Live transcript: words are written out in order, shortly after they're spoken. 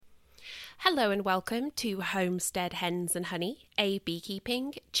Hello and welcome to Homestead Hens and Honey, a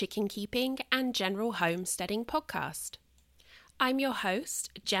beekeeping, chicken keeping and general homesteading podcast. I'm your host,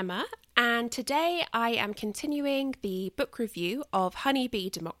 Gemma, and today I am continuing the book review of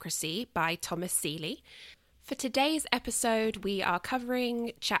Honeybee Democracy by Thomas Seeley. For today's episode, we are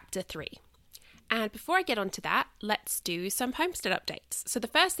covering Chapter 3. And before I get on to that, let's do some homestead updates. So the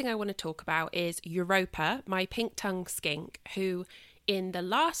first thing I want to talk about is Europa, my pink-tongued skink, who in the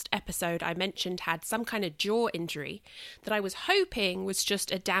last episode I mentioned had some kind of jaw injury that I was hoping was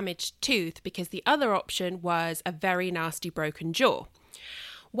just a damaged tooth because the other option was a very nasty broken jaw.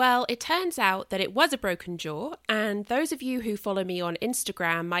 Well, it turns out that it was a broken jaw, and those of you who follow me on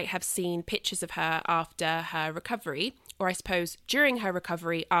Instagram might have seen pictures of her after her recovery, or I suppose during her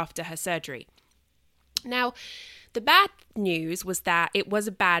recovery after her surgery. Now, the bad news was that it was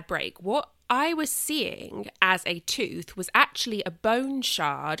a bad break. What I was seeing as a tooth was actually a bone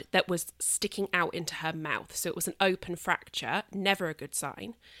shard that was sticking out into her mouth. So it was an open fracture, never a good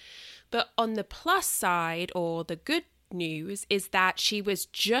sign. But on the plus side, or the good news, is that she was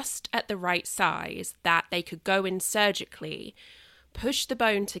just at the right size that they could go in surgically, push the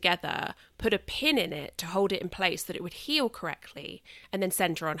bone together, put a pin in it to hold it in place so that it would heal correctly, and then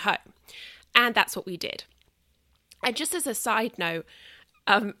send her on home. And that's what we did. And just as a side note,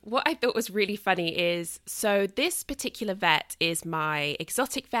 what I thought was really funny is, so this particular vet is my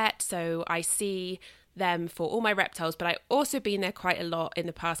exotic vet, so I see them for all my reptiles, but I've also been there quite a lot in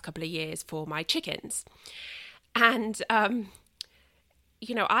the past couple of years for my chickens. And, I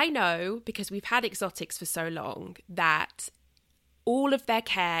know, because we've had exotics for so long, that all of their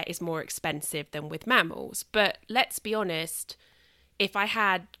care is more expensive than with mammals. But let's be honest, if I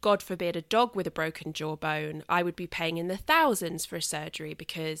had, God forbid, a dog with a broken jawbone, I would be paying in the thousands for a surgery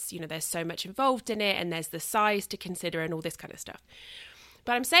because, there's so much involved in it and there's the size to consider and all this kind of stuff.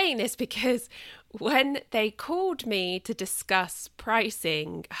 But I'm saying this because when they called me to discuss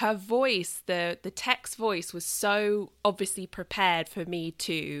pricing, her voice, the tech's voice was so obviously prepared for me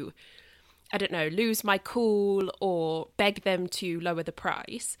to, lose my cool or beg them to lower the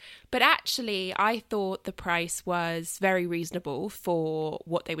price. But actually, I thought the price was very reasonable for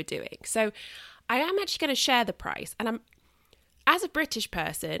what they were doing. So I am actually going to share the price. And as a British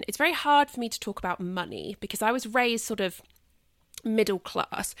person, it's very hard for me to talk about money because I was raised sort of middle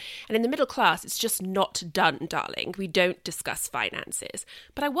class. And in the middle class, it's just not done, darling. We don't discuss finances.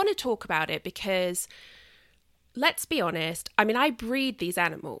 But I want to talk about it because, let's be honest, I breed these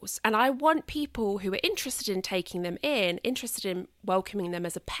animals and I want people who are interested in taking them in, interested in welcoming them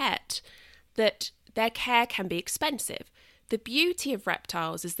as a pet, that their care can be expensive. The beauty of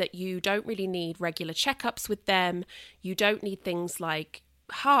reptiles is that you don't really need regular checkups with them. You don't need things like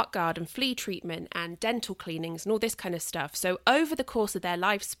heart guard and flea treatment and dental cleanings and all this kind of stuff. So over the course of their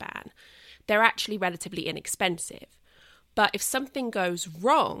lifespan, they're actually relatively inexpensive. But if something goes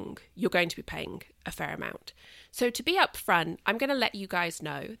wrong, you're going to be paying a fair amount. So to be upfront, I'm going to let you guys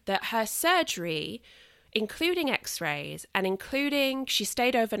know that her surgery, including x-rays and including she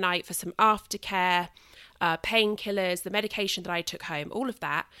stayed overnight for some aftercare, painkillers, the medication that I took home, all of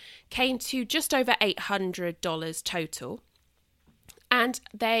that came to just over $800 total. And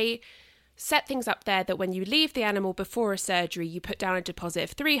they set things up there that when you leave the animal before a surgery, you put down a deposit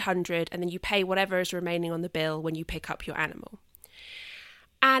of $300 and then you pay whatever is remaining on the bill when you pick up your animal.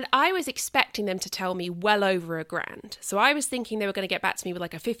 And I was expecting them to tell me well over $1,000. So I was thinking they were going to get back to me with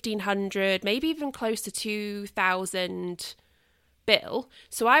like a $1,500, maybe even close to $2,000 bill.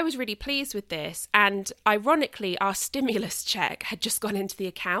 So I was really pleased with this. And ironically, our stimulus check had just gone into the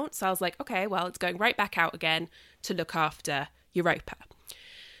account. So I was like, okay, well, it's going right back out again to look after Europa.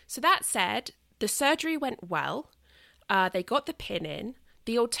 So that said, the surgery went well. They got the pin in.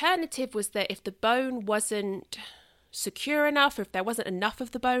 The alternative was that if the bone wasn't secure enough, or if there wasn't enough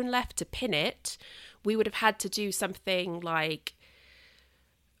of the bone left to pin it, we would have had to do something like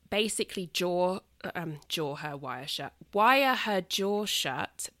basically wire her jaw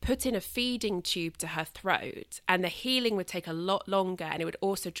shut, put in a feeding tube to her throat, and the healing would take a lot longer, and it would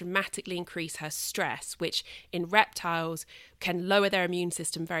also dramatically increase her stress, which in reptiles can lower their immune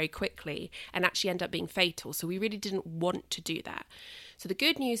system very quickly and actually end up being fatal. So we really didn't want to do that. So the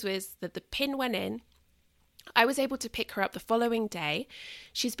good news was that the pin went in. I was able to pick her up the following day.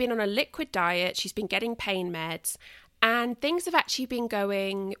 She's been on a liquid diet. She's been getting pain meds. And things have actually been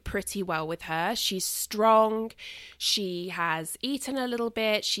going pretty well with her. She's strong. She has eaten a little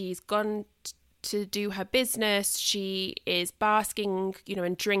bit. She's gone to do her business. She is basking,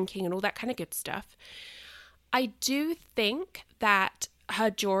 and drinking and all that kind of good stuff. I do think that her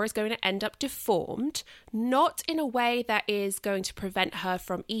jaw is going to end up deformed, not in a way that is going to prevent her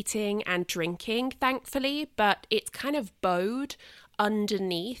from eating and drinking, thankfully, but it's kind of bowed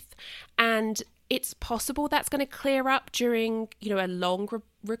underneath, and it's possible that's going to clear up during, a long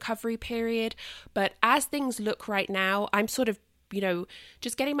recovery period. But as things look right now, I'm sort of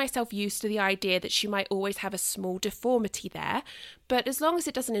just getting myself used to the idea that she might always have a small deformity there. But as long as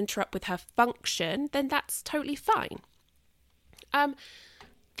it doesn't interrupt with her function, then that's totally fine.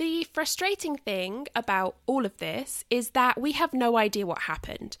 The frustrating thing about all of this is that we have no idea what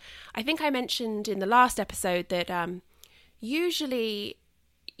happened. I think I mentioned in the last episode that usually,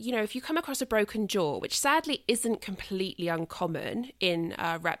 if you come across a broken jaw, which sadly isn't completely uncommon in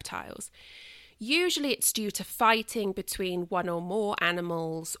reptiles, usually it's due to fighting between one or more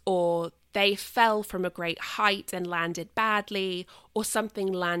animals, or they fell from a great height and landed badly, or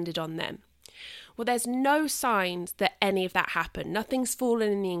something landed on them. Well, there's no signs that any of that happened. Nothing's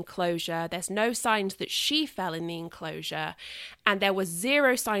fallen in the enclosure. There's no signs that she fell in the enclosure. And there was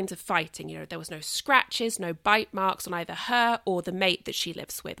zero signs of fighting. There was no scratches, no bite marks on either her or the mate that she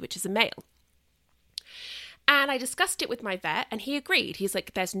lives with, which is a male. And I discussed it with my vet, and he agreed. He's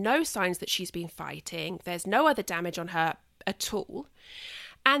like, there's no signs that she's been fighting. There's no other damage on her at all.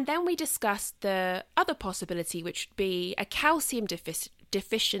 And then we discussed the other possibility, which would be a calcium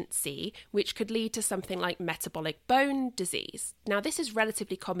deficiency, which could lead to something like metabolic bone disease. Now, this is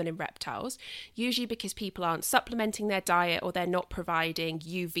relatively common in reptiles, usually because people aren't supplementing their diet or they're not providing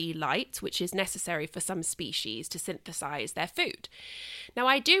UV light, which is necessary for some species to synthesize their food. Now,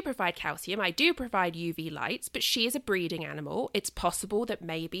 I do provide calcium, I do provide UV lights, but she is a breeding animal. It's possible that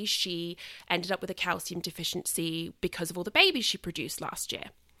maybe she ended up with a calcium deficiency because of all the babies she produced last year.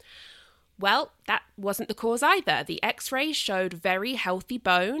 Well, that wasn't the cause either. The x-rays showed very healthy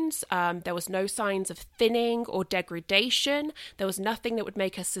bones. There was no signs of thinning or degradation. There was nothing that would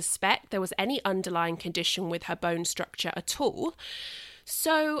make us suspect there was any underlying condition with her bone structure at all.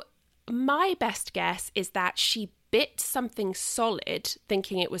 So my best guess is that she bit something solid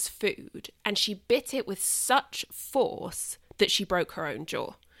thinking it was food, and she bit it with such force that she broke her own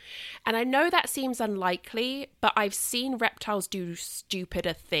jaw. And I know that seems unlikely, but I've seen reptiles do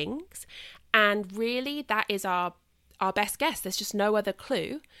stupider things. And really, that is our best guess. There's just no other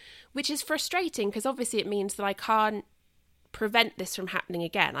clue, which is frustrating because obviously it means that I can't prevent this from happening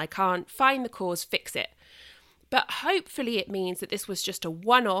again. I can't find the cause, fix it. But hopefully it means that this was just a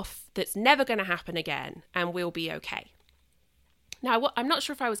one-off that's never going to happen again and we'll be okay. Now, I'm not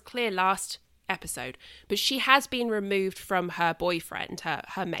sure if I was clear last episode, but she has been removed from her boyfriend,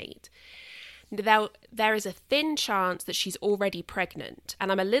 her mate. There is a thin chance that she's already pregnant,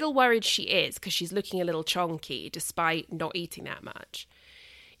 and I'm a little worried she is because she's looking a little chonky despite not eating that much.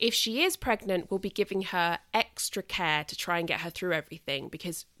 If she is pregnant, we'll be giving her extra care to try and get her through everything,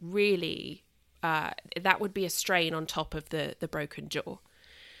 because really that would be a strain on top of the broken jaw.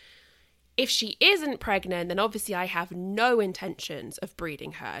 If she isn't pregnant, then obviously I have no intentions of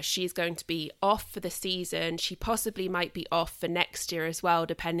breeding her. She's going to be off for the season. She possibly might be off for next year as well,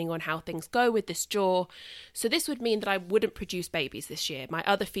 depending on how things go with this jaw. So this would mean that I wouldn't produce babies this year. My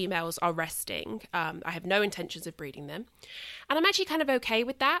other females are resting. I have no intentions of breeding them. And I'm actually kind of okay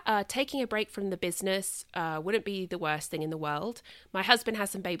with that. Taking a break from the business wouldn't be the worst thing in the world. My husband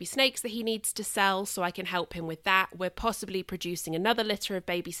has some baby snakes that he needs to sell, so I can help him with that. We're possibly producing another litter of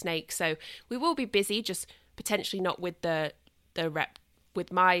baby snakes, so we will be busy, just potentially not with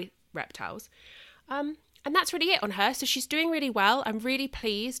with my reptiles. And that's really it on her. So she's doing really well. I'm really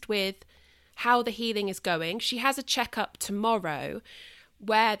pleased with how the healing is going. She has a checkup tomorrow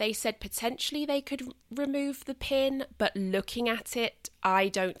where they said potentially they could remove the pin, but looking at it, I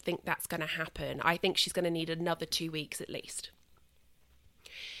don't think that's going to happen. I think she's going to need another 2 weeks at least.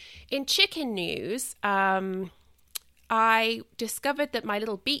 In chicken news, I discovered that my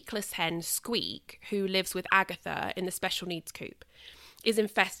little beakless hen, Squeak, who lives with Agatha in the special needs coop, is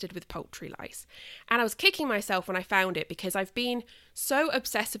infested with poultry lice. And I was kicking myself when I found it because I've been so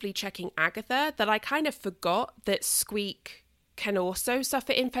obsessively checking Agatha that I kind of forgot that Squeak can also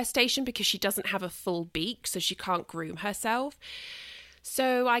suffer infestation because she doesn't have a full beak, so she can't groom herself.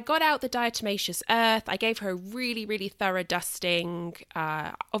 So I got out the diatomaceous earth. I gave her a really, really thorough dusting.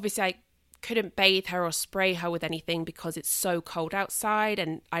 Obviously, I couldn't bathe her or spray her with anything because it's so cold outside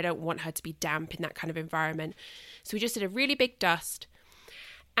and I don't want her to be damp in that kind of environment. So we just did a really big dust.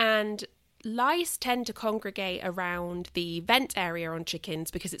 And lice tend to congregate around the vent area on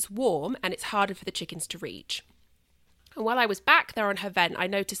chickens because it's warm and it's harder for the chickens to reach. And while I was back there on her vent, I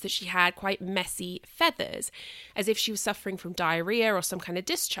noticed that she had quite messy feathers, as if she was suffering from diarrhea or some kind of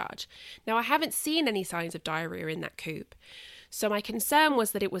discharge. Now, I haven't seen any signs of diarrhea in that coop. So my concern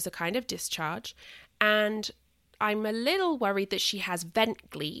was that it was a kind of discharge, and I'm a little worried that she has vent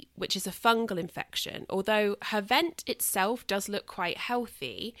gleat, which is a fungal infection. Although her vent itself does look quite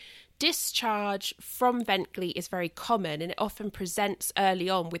healthy, discharge from vent gleat is very common, and it often presents early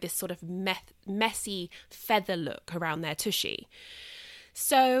on with this sort of messy feather look around their tushy.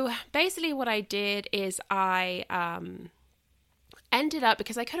 So basically what I did is I ended up,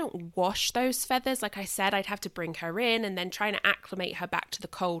 because I couldn't wash those feathers, like I said, I'd have to bring her in, and then trying to acclimate her back to the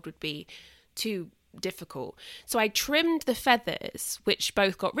cold would be too difficult. So I trimmed the feathers, which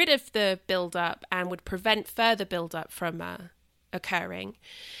both got rid of the build-up and would prevent further build-up from occurring.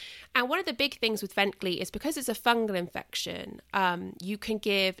 And one of the big things with vent gleat is because it's a fungal infection, you can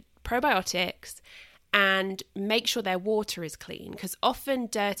give probiotics and make sure their water is clean, because often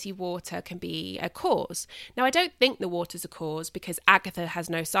dirty water can be a cause. Now, I don't think the water's a cause because Agatha has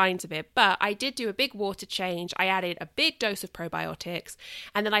no signs of it, but I did do a big water change. I added a big dose of probiotics,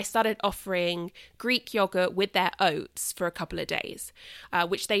 and then I started offering Greek yogurt with their oats for a couple of days,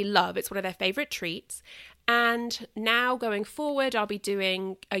 which they love. It's one of their favourite treats. And now going forward, I'll be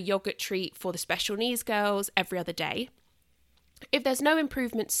doing a yogurt treat for the special needs girls every other day. If there's no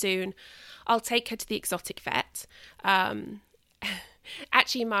improvement soon, I'll take her to the exotic vet.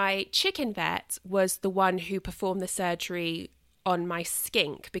 Actually, my chicken vet was the one who performed the surgery on my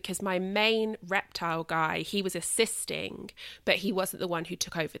skink, because my main reptile guy, he was assisting, but he wasn't the one who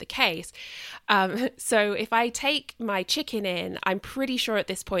took over the case. So if I take my chicken in, I'm pretty sure at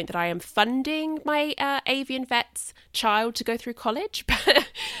this point that I am funding my avian vet's child to go through college, but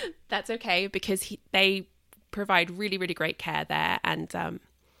that's okay, because they provide really, really great care there.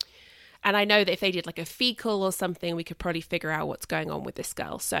 And I know that if they did like a fecal or something, we could probably figure out what's going on with this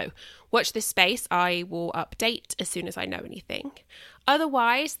girl. So watch this space. I will update as soon as I know anything.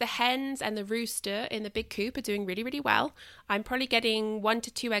 Otherwise, the hens and the rooster in the big coop are doing really, really well. I'm probably getting 1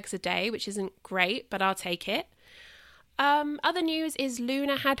 to 2 eggs a day, which isn't great, but I'll take it. Other news is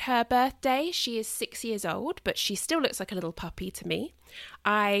Luna had her birthday. She is 6 years old, but she still looks like a little puppy to me.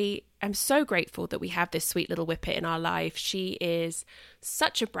 I am so grateful that we have this sweet little whippet in our life. She is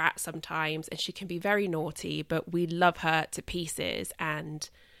such a brat sometimes, and she can be very naughty, but we love her to pieces, and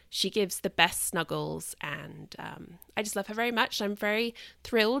she gives the best snuggles, and I just love her very much. I'm very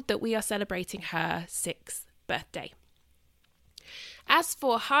thrilled that we are celebrating her 6th birthday. As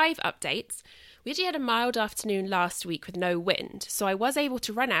for hive updates, we actually had a mild afternoon last week with no wind, so I was able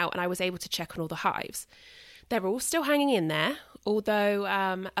to run out and I was able to check on all the hives. They're all still hanging in there, although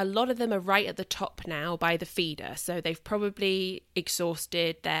a lot of them are right at the top now by the feeder, so they've probably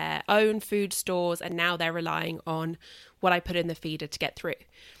exhausted their own food stores and now they're relying on what I put in the feeder to get through.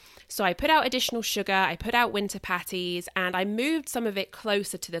 So I put out additional sugar, I put out winter patties, and I moved some of it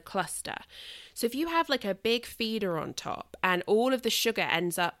closer to the cluster. So if you have like a big feeder on top and all of the sugar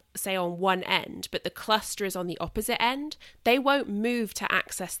ends up, say, on one end, but the cluster is on the opposite end, they won't move to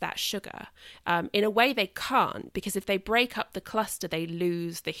access that sugar. In a way, they can't, because if they break up the cluster, they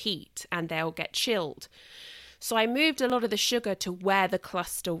lose the heat and they'll get chilled. So I moved a lot of the sugar to where the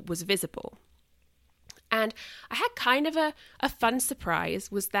cluster was visible. And I had kind of a fun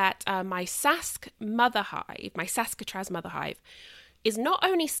surprise, was that my Sask mother hive, my Saskatraz mother hive, is not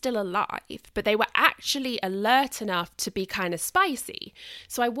only still alive, but they were actually alert enough to be kind of spicy.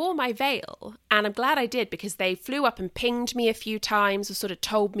 So I wore my veil, and I'm glad I did, because they flew up and pinged me a few times or sort of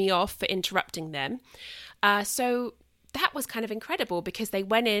told me off for interrupting them. So that was kind of incredible, because they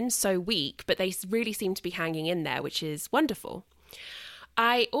went in so weak, but they really seemed to be hanging in there, which is wonderful.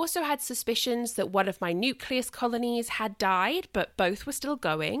 I also had suspicions that one of my nucleus colonies had died, but both were still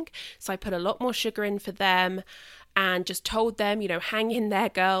going. So I put a lot more sugar in for them and just told them, hang in there,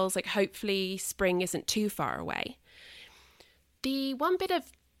 girls, like hopefully spring isn't too far away. The one bit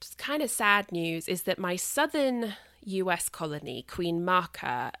of kind of sad news is that my southern US colony, Queen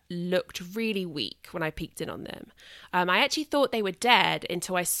Marker, looked really weak when I peeked in on them. I actually thought they were dead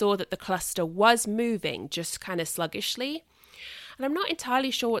until I saw that the cluster was moving, just kind of sluggishly. And I'm not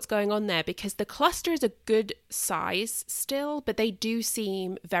entirely sure what's going on there, because the cluster is a good size still, but they do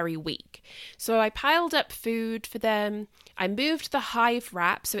seem very weak. So I piled up food for them. I moved the hive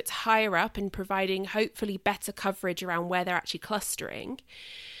wrap so it's higher up and providing hopefully better coverage around where they're actually clustering.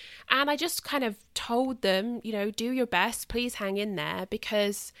 And I just kind of told them, do your best, please hang in there,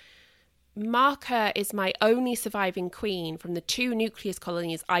 because Marker is my only surviving queen from the 2 nucleus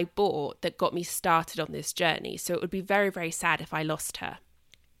colonies I bought that got me started on this journey, so it would be very, very sad if I lost her.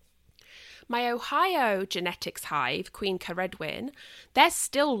 My Ohio genetics hive, Queen Caredwin, they're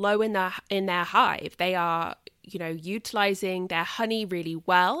still low in their hive. They are utilizing their honey really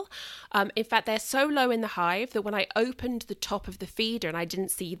well. In fact, they're so low in the hive that when I opened the top of the feeder and I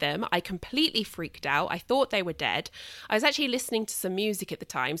didn't see them, I completely freaked out. I thought they were dead. I was actually listening to some music at the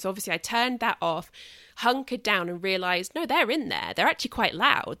time, so obviously I turned that off, hunkered down and realized, no, they're in there. They're actually quite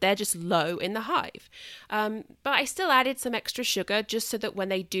loud. They're just low in the hive. But I still added some extra sugar just so that when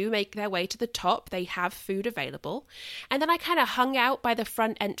they do make their way to the top, they have food available. And then I kind of hung out by the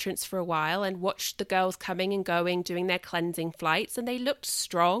front entrance for a while and watched the girls coming and going, doing their cleansing flights, and they looked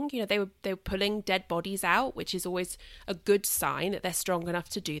strong. They were pulling dead bodies out, which is always a good sign that they're strong enough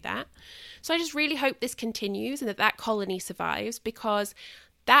to do that. So I just really hope this continues and that colony survives, because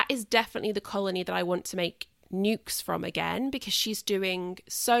that is definitely the colony that I want to make nukes from again, because she's doing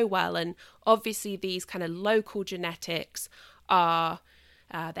so well. And obviously these kind of local genetics are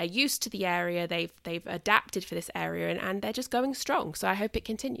they're used to the area, they've adapted for this area, and they're just going strong. So I hope it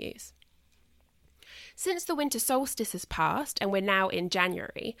continues. Since the winter solstice has passed and we're now in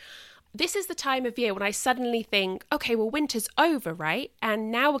January, this is the time of year when I suddenly think, okay, well, winter's over, right?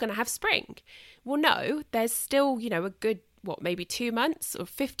 And now we're going to have spring. Well, no, there's still, a good maybe 2 months or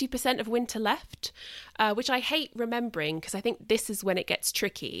 50% of winter left, which I hate remembering, because I think this is when it gets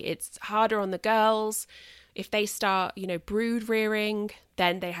tricky. It's harder on the girls. If they start, brood rearing,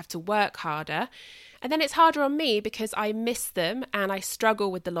 then they have to work harder. And then it's harder on me because I miss them and I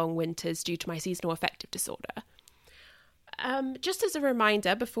struggle with the long winters due to my seasonal affective disorder. Just as a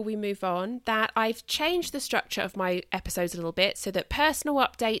reminder before we move on, that I've changed the structure of my episodes a little bit so that personal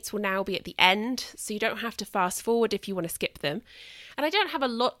updates will now be at the end, so you don't have to fast forward if you want to skip them. And I don't have a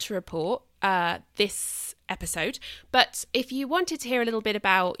lot to report this episode, but if you wanted to hear a little bit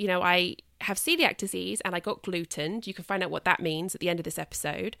about, I have celiac disease and I got glutened, you can find out what that means at the end of this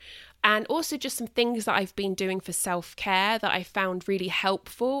episode. And also just some things that I've been doing for self-care that I found really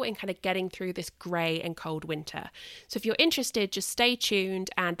helpful in kind of getting through this grey and cold winter. So if you're interested, just stay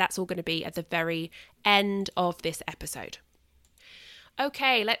tuned, and that's all going to be at the very end of this episode.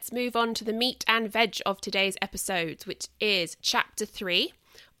 Okay, let's move on to the meat and veg of today's episodes, which is chapter 3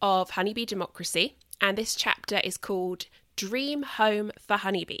 of Honeybee Democracy. And this chapter is called Dream Home for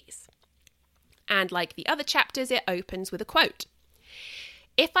Honeybees. And like the other chapters, it opens with a quote.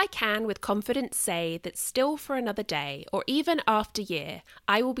 If I can with confidence say that still for another day, or even after year,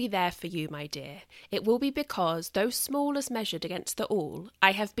 I will be there for you, my dear, it will be because, though small as measured against the all,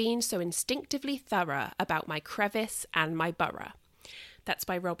 I have been so instinctively thorough about my crevice and my borough. That's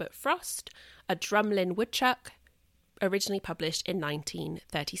by Robert Frost, a Drumlin woodchuck, originally published in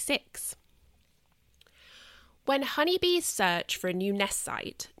 1936. When honeybees search for a new nest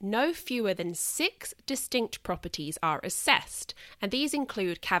site, no fewer than 6 distinct properties are assessed, and these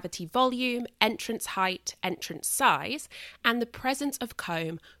include cavity volume, entrance height, entrance size, and the presence of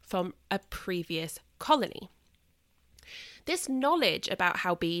comb from a previous colony. This knowledge about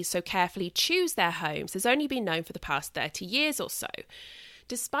how bees so carefully choose their homes has only been known for the past 30 years or so.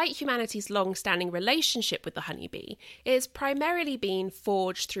 Despite humanity's long-standing relationship with the honeybee, it has primarily been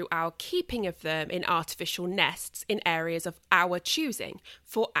forged through our keeping of them in artificial nests in areas of our choosing,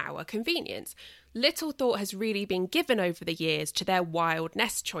 for our convenience. Little thought has really been given over the years to their wild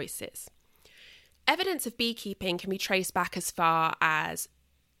nest choices. Evidence of beekeeping can be traced back as far as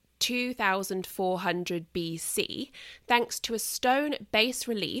 2400 BC, thanks to a stone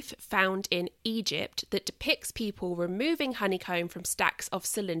bas-relief found in Egypt that depicts people removing honeycomb from stacks of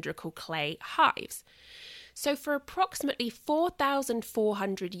cylindrical clay hives. So for approximately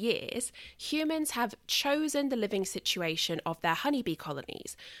 4,400 years, humans have chosen the living situation of their honeybee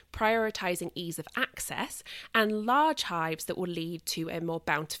colonies, prioritising ease of access and large hives that will lead to a more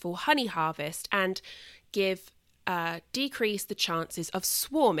bountiful honey harvest and decrease the chances of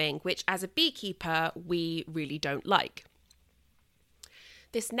swarming, which as a beekeeper we really don't like.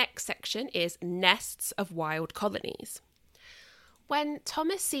 This next section is nests of wild colonies. When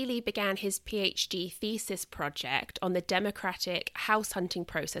Thomas Seeley began his PhD thesis project on the democratic house hunting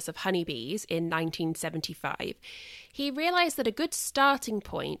process of honeybees in 1975, he realised that a good starting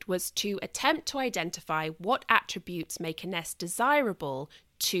point was to attempt to identify what attributes make a nest desirable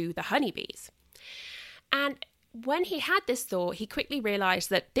to the honeybees. And when he had this thought, he quickly realised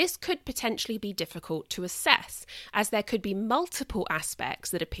that this could potentially be difficult to assess, as there could be multiple aspects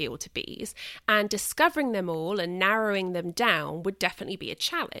that appeal to bees, and discovering them all and narrowing them down would definitely be a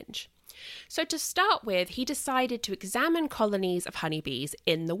challenge. So to start with, he decided to examine colonies of honeybees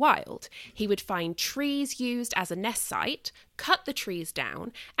in the wild. He would find trees used as a nest site, cut the trees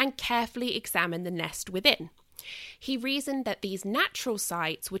down, and carefully examine the nest within. He reasoned that these natural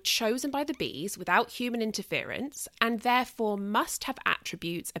sites were chosen by the bees without human interference and therefore must have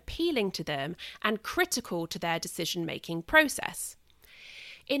attributes appealing to them and critical to their decision-making process.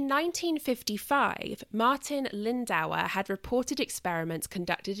 In 1955, Martin Lindauer had reported experiments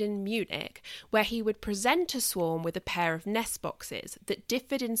conducted in Munich where he would present a swarm with a pair of nest boxes that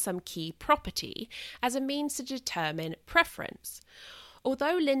differed in some key property as a means to determine preference.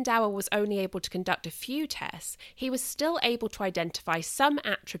 Although Lindauer was only able to conduct a few tests, he was still able to identify some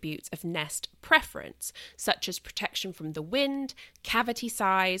attributes of nest preference, such as protection from the wind, cavity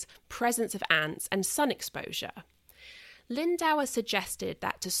size, presence of ants, and sun exposure. Lindauer suggested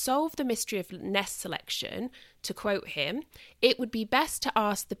that to solve the mystery of nest selection, to quote him, it would be best to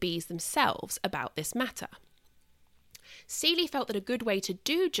ask the bees themselves about this matter. Seeley felt that a good way to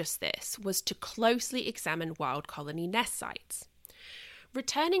do just this was to closely examine wild colony nest sites.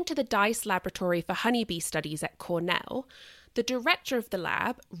 Returning to the Dyce Laboratory for Honeybee Studies at Cornell, the director of the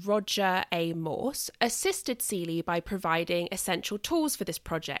lab, Roger A. Morse, assisted Seeley by providing essential tools for this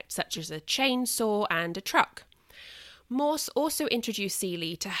project, such as a chainsaw and a truck. Morse also introduced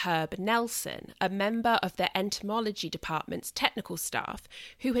Seeley to Herb Nelson, a member of the entomology department's technical staff,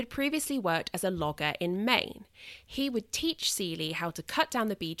 who had previously worked as a logger in Maine. He would teach Seeley how to cut down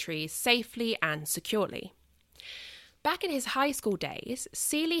the bee trees safely and securely. Back in his high school days,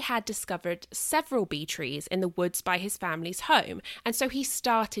 Seeley had discovered several bee trees in the woods by his family's home, and so he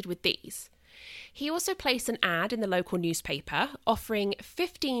started with these. He also placed an ad in the local newspaper offering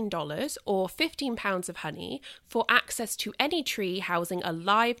 $15 or 15 pounds of honey for access to any tree housing a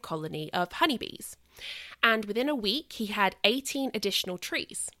live colony of honeybees. And within a week, he had 18 additional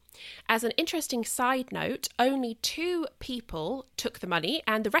trees. As an interesting side note, only 2 people took the money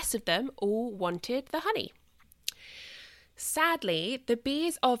and the rest of them all wanted the honey. Sadly, the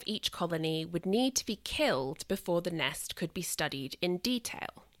bees of each colony would need to be killed before the nest could be studied in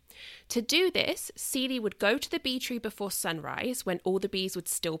detail. To do this, Seeley would go to the bee tree before sunrise, when all the bees would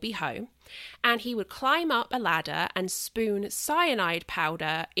still be home, and he would climb up a ladder and spoon cyanide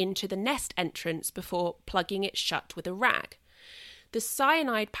powder into the nest entrance before plugging it shut with a rag. The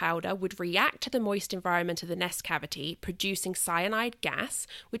cyanide powder would react to the moist environment of the nest cavity, producing cyanide gas,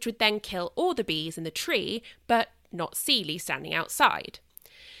 which would then kill all the bees in the tree, but not Seeley standing outside.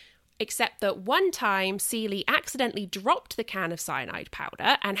 Except that one time Seeley accidentally dropped the can of cyanide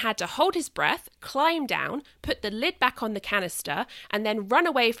powder and had to hold his breath, climb down, put the lid back on the canister, and then run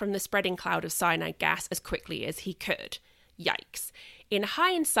away from the spreading cloud of cyanide gas as quickly as he could. Yikes. In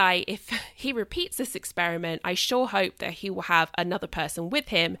hindsight, if he repeats this experiment, I sure hope that he will have another person with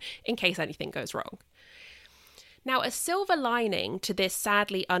him in case anything goes wrong. Now, a silver lining to this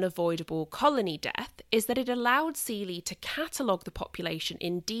sadly unavoidable colony death is that it allowed Seeley to catalogue the population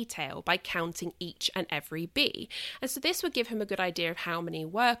in detail by counting each and every bee. And so this would give him a good idea of how many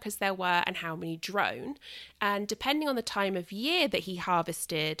workers there were and how many drone. And depending on the time of year that he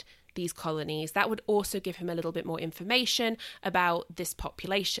harvested these colonies, that would also give him a little bit more information about this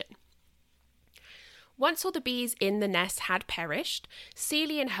population. Once all the bees in the nest had perished,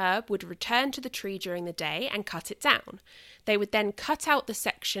 Seeley and Herb would return to the tree during the day and cut it down. They would then cut out the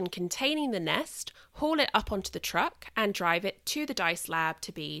section containing the nest, haul it up onto the truck, and drive it to the Dyce lab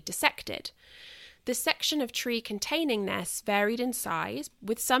to be dissected. The section of tree containing nests varied in size,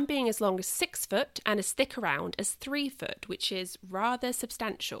 with some being as long as 6 foot and as thick around as 3 foot, which is rather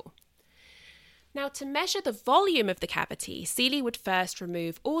substantial. Now, to measure the volume of the cavity, Seeley would first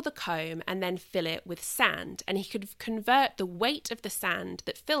remove all the comb and then fill it with sand, and he could convert the weight of the sand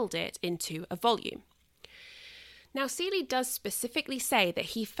that filled it into a volume. Now, Seeley does specifically say that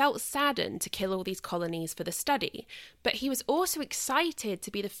he felt saddened to kill all these colonies for the study, but he was also excited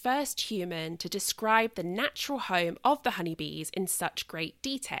to be the first human to describe the natural home of the honeybees in such great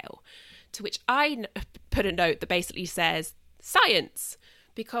detail, to which I put a note that basically says, science!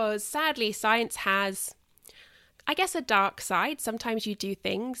 Because sadly, science has, I guess, a dark side. Sometimes you do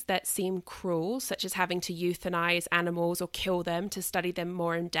things that seem cruel, such as having to euthanize animals or kill them to study them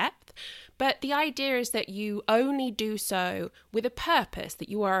more in depth. But the idea is that you only do so with a purpose, that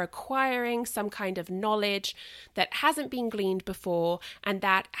you are acquiring some kind of knowledge that hasn't been gleaned before and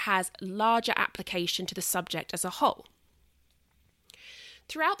that has larger application to the subject as a whole.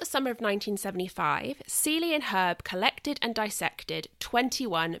 Throughout the summer of 1975, Seeley and Herb collected and dissected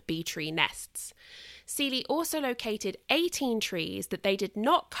 21 bee tree nests. Seeley also located 18 trees that they did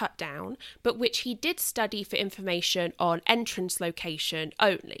not cut down, but which he did study for information on entrance location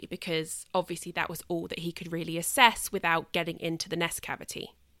only, because obviously that was all that he could really assess without getting into the nest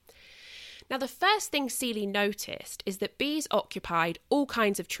cavity. Now, the first thing Seeley noticed is that bees occupied all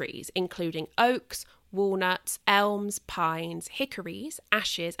kinds of trees, including oaks, walnuts, elms, pines, hickories,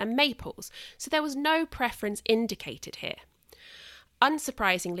 ashes, and maples, so there was no preference indicated here.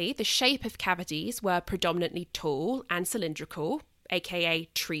 Unsurprisingly, the shape of cavities were predominantly tall and cylindrical, aka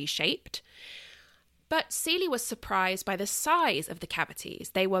tree-shaped. But Seeley was surprised by the size of the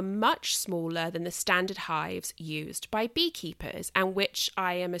cavities. They were much smaller than the standard hives used by beekeepers, and which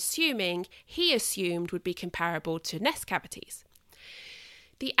I am assuming he assumed would be comparable to nest cavities.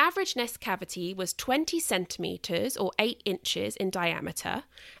 The average nest cavity was 20 centimetres or 8 inches in diameter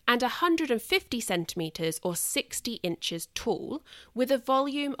and 150 centimetres or 60 inches tall, with a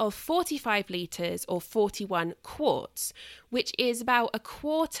volume of 45 litres or 41 quarts, which is about a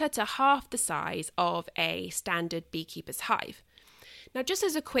quarter to half the size of a standard beekeeper's hive. Now, just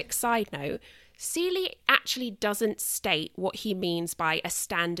as a quick side note, Seeley actually doesn't state what he means by a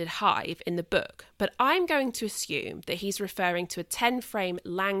standard hive in the book, but I'm going to assume that he's referring to a 10-frame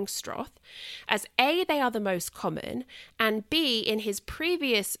Langstroth, as A, they are the most common, and B, in his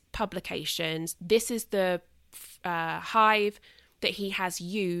previous publications, this is the hive that he has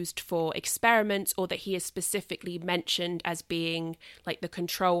used for experiments, or that he has specifically mentioned as being like the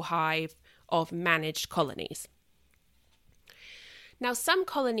control hive of managed colonies. Now, some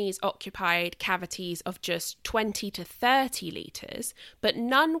colonies occupied cavities of just 20 to 30 litres, but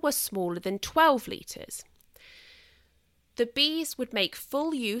none were smaller than 12 litres. The bees would make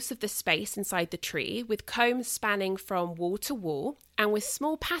full use of the space inside the tree, with combs spanning from wall to wall, and with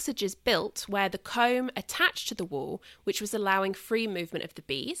small passages built where the comb attached to the wall, which was allowing free movement of the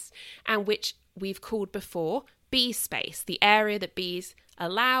bees, and which we've called before bee space, the area that bees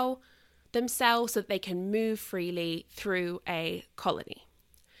allow themselves so that they can move freely through a colony.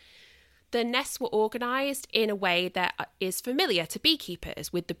 The nests were organised in a way that is familiar to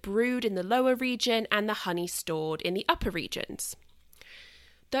beekeepers, with the brood in the lower region and the honey stored in the upper regions.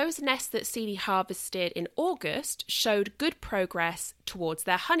 Those nests that Seeley harvested in August showed good progress towards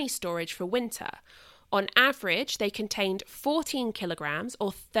their honey storage for winter. On average, they contained 14 kilograms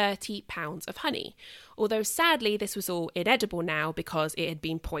or 30 pounds of honey, although sadly this was all inedible now because it had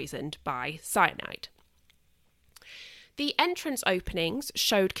been poisoned by cyanide. The entrance openings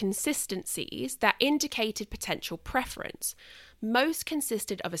showed consistencies that indicated potential preference. Most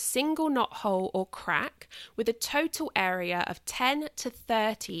consisted of a single knothole or crack with a total area of 10 to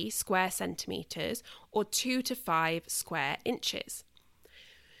 30 square centimetres or 2 to 5 square inches.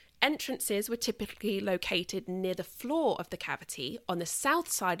 Entrances were typically located near the floor of the cavity on the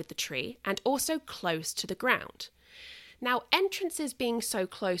south side of the tree and also close to the ground. Now, entrances being so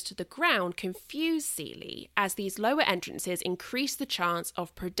close to the ground confused Seeley, as these lower entrances increase the chance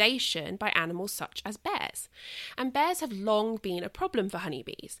of predation by animals such as bears. And bears have long been a problem for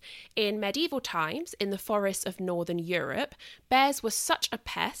honeybees. In medieval times, in the forests of northern Europe, bears were such a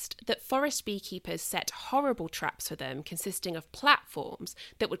pest that forest beekeepers set horrible traps for them, consisting of platforms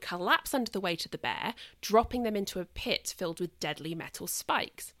that would collapse under the weight of the bear, dropping them into a pit filled with deadly metal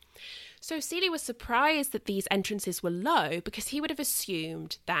spikes. So Seeley was surprised that these entrances were low, because he would have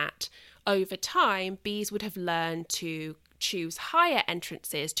assumed that over time bees would have learned to choose higher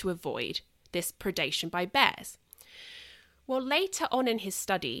entrances to avoid this predation by bears. Well, later on in his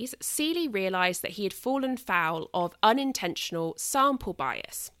studies, Seeley realised that he had fallen foul of unintentional sample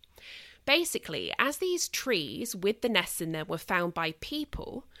bias. Basically, as these trees with the nests in them were found by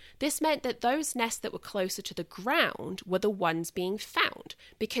people, this meant that those nests that were closer to the ground were the ones being found,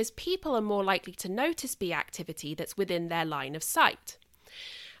 because people are more likely to notice bee activity that's within their line of sight.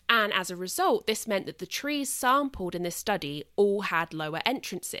 And as a result, this meant that the trees sampled in this study all had lower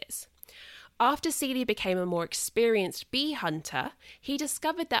entrances. After Seeley became a more experienced bee hunter, he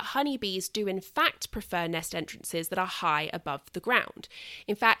discovered that honeybees do in fact prefer nest entrances that are high above the ground.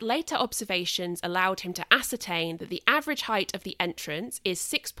 In fact, later observations allowed him to ascertain that the average height of the entrance is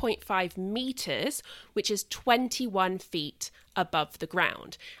 6.5 metres, which is 21 feet above the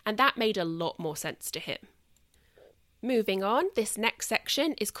ground, and that made a lot more sense to him. Moving on, this next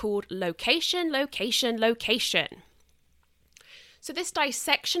section is called Location, Location, Location. So this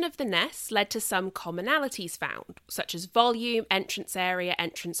dissection of the nests led to some commonalities found, such as volume, entrance area,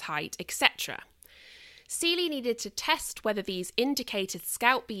 entrance height, etc. Seeley needed to test whether these indicated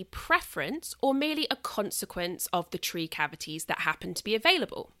scout bee preference or merely a consequence of the tree cavities that happened to be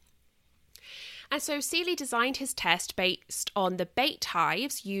available. And so Seeley designed his test based on the bait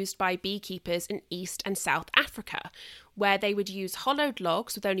hives used by beekeepers in East and South Africa, where they would use hollowed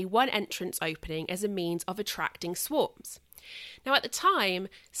logs with only one entrance opening as a means of attracting swarms. Now, at the time,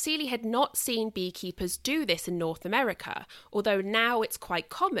 Seeley had not seen beekeepers do this in North America, although now it's quite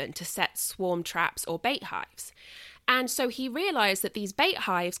common to set swarm traps or bait hives. And so he realised that these bait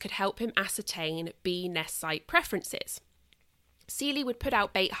hives could help him ascertain bee nest site preferences. Seeley would put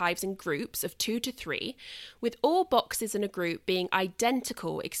out bait hives in groups of 2 to 3, with all boxes in a group being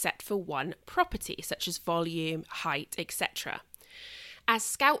identical except for one property, such as volume, height, etc. As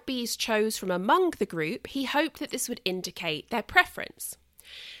scout bees chose from among the group, he hoped that this would indicate their preference.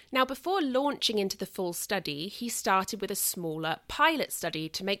 Now, before launching into the full study, he started with a smaller pilot study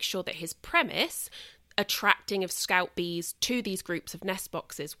to make sure that his premise, attracting of scout bees to these groups of nest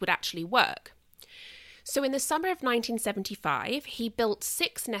boxes, would actually work. So in the summer of 1975, he built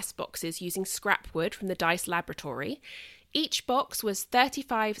 6 nest boxes using scrap wood from the Dyce Laboratory. Each box was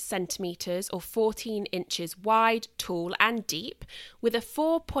 35 centimetres or 14 inches wide, tall and deep, with a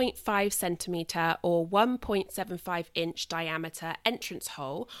 4.5 centimetre or 1.75 inch diameter entrance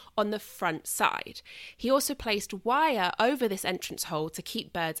hole on the front side. He also placed wire over this entrance hole to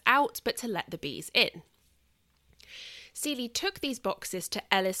keep birds out but to let the bees in. Seeley took these boxes to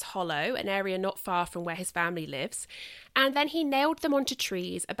Ellis Hollow, an area not far from where his family lives, and then he nailed them onto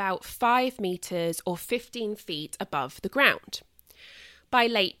trees about 5 metres or 15 feet above the ground. By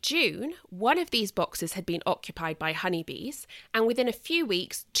late June, one of these boxes had been occupied by honeybees, and within a few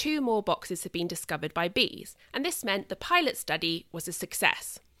weeks, 2 more boxes had been discovered by bees, and this meant the pilot study was a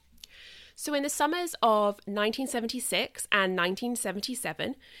success. So in the summers of 1976 and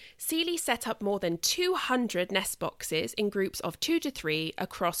 1977, Seeley set up more than 200 nest boxes in groups of 2 to 3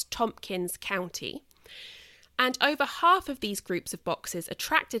 across Tompkins County. And over half of these groups of boxes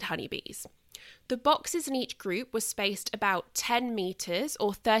attracted honeybees. The boxes in each group were spaced about 10 metres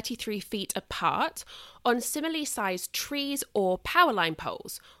or 33 feet apart on similarly sized trees or power line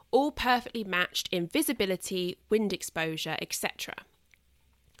poles, all perfectly matched in visibility, wind exposure, etc.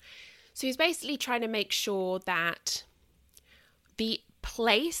 So he's basically trying to make sure that the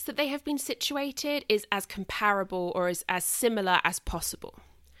place that they have been situated is as comparable or as similar as possible.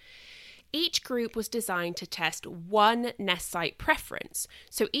 Each group was designed to test one nest site preference.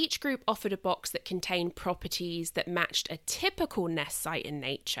 So each group offered a box that contained properties that matched a typical nest site in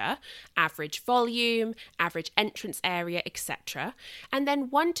nature, average volume, average entrance area, etc. And then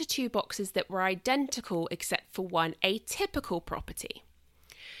 1 to 2 boxes that were identical except for one atypical property.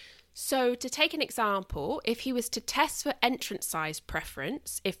 So to take an example, if he was to test for entrance size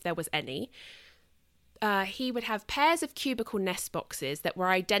preference, if there was any, he would have pairs of cubicle nest boxes that were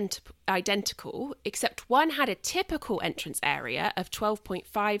identical, except one had a typical entrance area of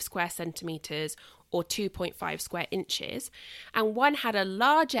 12.5 square centimetres or 2.5 square inches, and one had a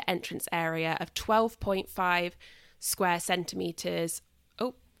larger entrance area of 12.5 square centimetres.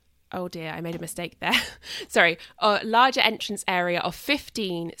 Oh dear, I made a mistake there. Sorry, a larger entrance area of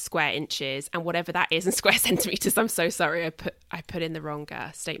 15 square inches and whatever that is in square centimetres. I'm so sorry, I put in the wrong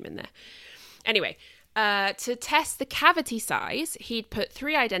statement there. Anyway, to test the cavity size, he'd put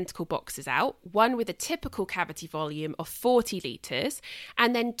 3 identical boxes out, one with a typical cavity volume of 40 litres,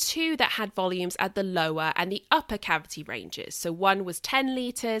 and then 2 that had volumes at the lower and the upper cavity ranges. So one was 10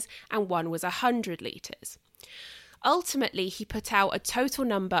 litres and one was 100 litres. Ultimately, he put out a total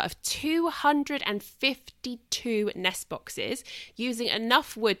number of 252 nest boxes, using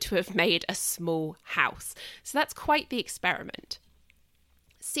enough wood to have made a small house. So that's quite the experiment.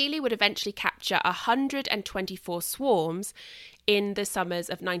 Seeley would eventually capture 124 swarms in the summers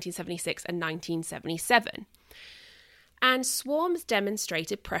of 1976 and 1977. And swarms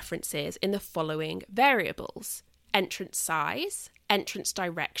demonstrated preferences in the following variables: entrance size, entrance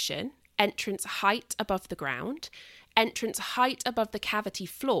direction, entrance height above the ground, entrance height above the cavity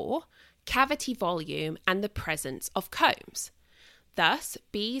floor, cavity volume, and the presence of combs. Thus,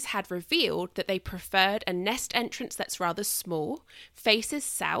 bees had revealed that they preferred a nest entrance that's rather small, faces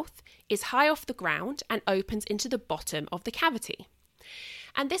south, is high off the ground, and opens into the bottom of the cavity.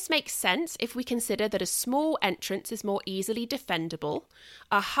 And this makes sense if we consider that a small entrance is more easily defendable,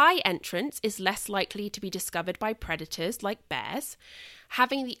 a high entrance is less likely to be discovered by predators like bears,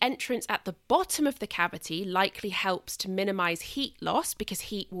 having the entrance at the bottom of the cavity likely helps to minimise heat loss because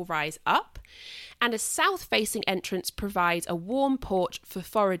heat will rise up, and a south-facing entrance provides a warm porch for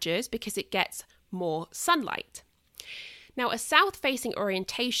foragers because it gets more sunlight. Now, a south-facing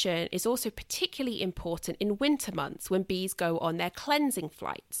orientation is also particularly important in winter months when bees go on their cleansing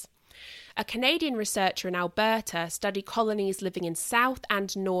flights. A Canadian researcher in Alberta studied colonies living in south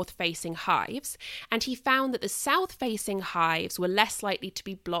and north-facing hives, and he found that the south-facing hives were less likely to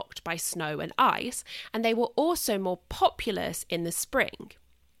be blocked by snow and ice, and they were also more populous in the spring.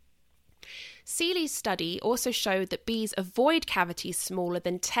 Seeley's study also showed that bees avoid cavities smaller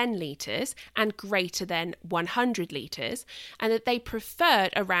than 10 litres and greater than 100 litres, and that they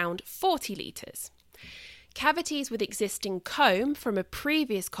preferred around 40 litres. Cavities with existing comb from a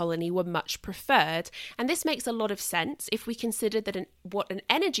previous colony were much preferred, and this makes a lot of sense if we consider what an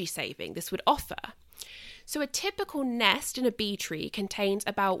energy saving this would offer. So a typical nest in a bee tree contains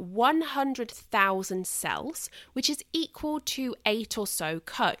about 100,000 cells, which is equal to 8 or so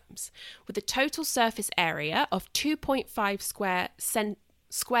combs, with a total surface area of 2.5 square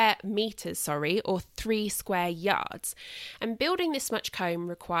meters, or 3 square yards. And building this much comb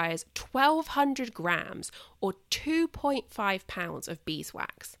requires 1,200 grams or 2.5 pounds of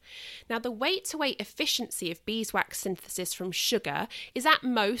beeswax. Now, the weight-to-weight efficiency of beeswax synthesis from sugar is at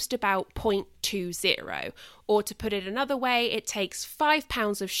most about 0.20, or to put it another way, it takes 5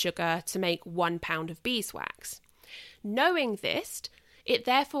 pounds of sugar to make 1 pound of beeswax. Knowing this, it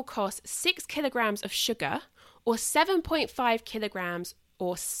therefore costs 6 kilograms of sugar or 7.5 kilograms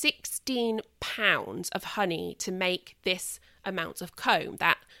or 16 pounds of honey to make this amount of comb,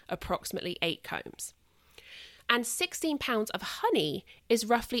 that approximately 8 combs. And 16 pounds of honey is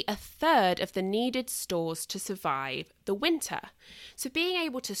roughly a third of the needed stores to survive the winter. So being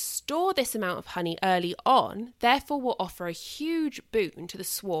able to store this amount of honey early on, therefore will offer a huge boon to the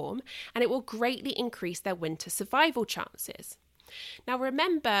swarm, and it will greatly increase their winter survival chances. Now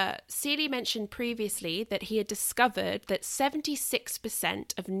remember, Seeley mentioned previously that he had discovered that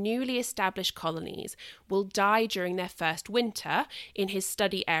 76% of newly established colonies will die during their first winter in his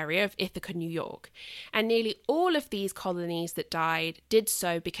study area of Ithaca, New York. And nearly all of these colonies that died did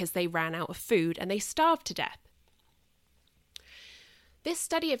so because they ran out of food and they starved to death. This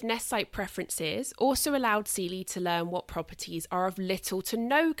study of nest site preferences also allowed Seeley to learn what properties are of little to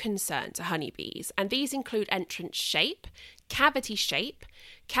no concern to honeybees, and these include entrance shape, cavity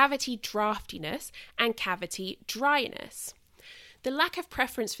draftiness, and cavity dryness. The lack of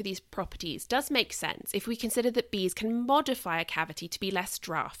preference for these properties does make sense if we consider that bees can modify a cavity to be less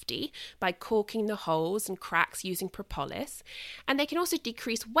drafty by caulking the holes and cracks using propolis, and they can also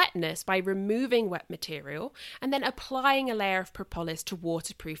decrease wetness by removing wet material and then applying a layer of propolis to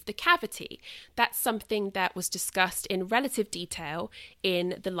waterproof the cavity. That's something that was discussed in relative detail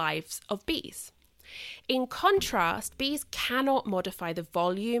in The Lives of Bees. In contrast, bees cannot modify the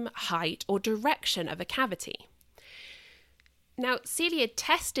volume, height, or direction of a cavity. Now, Seeley had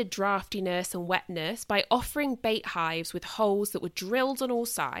tested draftiness and wetness by offering bait hives with holes that were drilled on all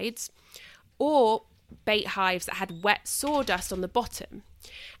sides, or bait hives that had wet sawdust on the bottom.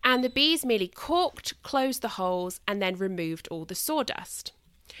 And the bees merely corked, closed the holes, and then removed all the sawdust.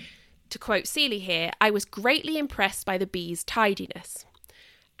 To quote Seeley here, "I was greatly impressed by the bees' tidiness."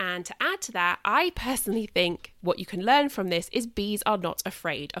 And to add to that, I personally think what you can learn from this is bees are not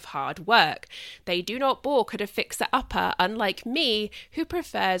afraid of hard work. They do not balk at a fixer-upper, unlike me, who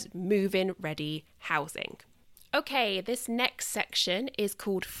prefers move-in ready housing. Okay, this next section is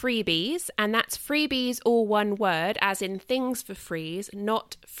called freebies, and that's freebies all one word, as in things for frees,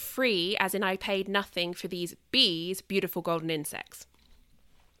 not free, as in I paid nothing for these bees, beautiful golden insects.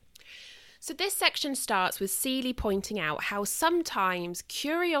 So this section starts with Seeley pointing out how sometimes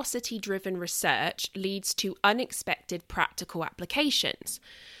curiosity-driven research leads to unexpected practical applications.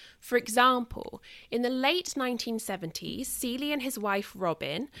 For example, in the late 1970s, Seeley and his wife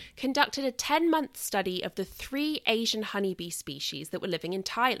Robin conducted a 10-month study of the 3 Asian honeybee species that were living in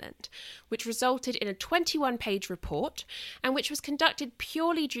Thailand, which resulted in a 21-page report and which was conducted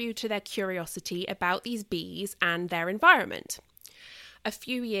purely due to their curiosity about these bees and their environment. A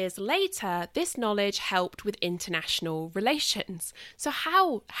few years later, this knowledge helped with international relations. So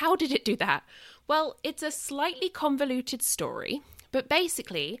how did it do that? Well, it's a slightly convoluted story, but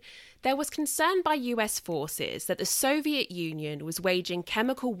basically, there was concern by US forces that the Soviet Union was waging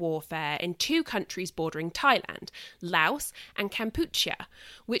chemical warfare in 2 countries bordering Thailand, Laos and Kampuchea,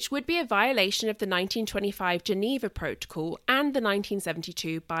 which would be a violation of the 1925 Geneva Protocol and the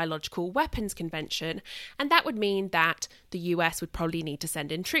 1972 Biological Weapons Convention, and that would mean that the US would probably need to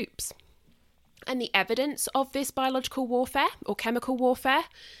send in troops. And the evidence of this biological warfare or chemical warfare?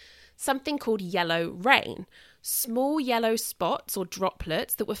 Something called yellow rain. Small yellow spots or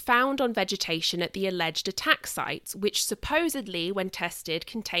droplets that were found on vegetation at the alleged attack sites, which supposedly, when tested,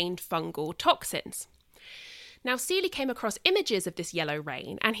 contained fungal toxins. Now, Seeley came across images of this yellow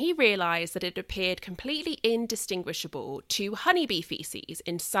rain, and he realised that it appeared completely indistinguishable to honeybee feces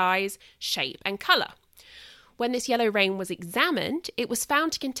in size, shape, and colour. When this yellow rain was examined, it was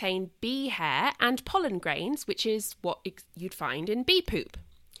found to contain bee hair and pollen grains, which is what you'd find in bee poop.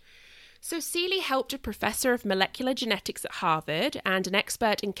 So Seeley helped a professor of molecular genetics at Harvard and an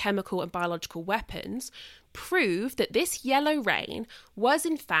expert in chemical and biological weapons prove that this yellow rain was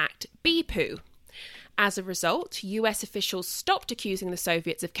in fact bee poo. As a result, US officials stopped accusing the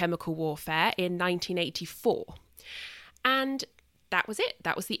Soviets of chemical warfare in 1984. And that was it.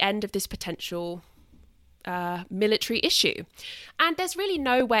 That was the end of this potential military issue. And there's really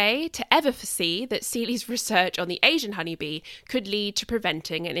no way to ever foresee that Seeley's research on the Asian honeybee could lead to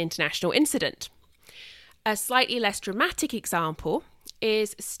preventing an international incident. A slightly less dramatic example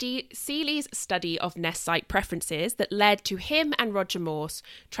is Seeley's study of nest site preferences that led to him and Roger Morse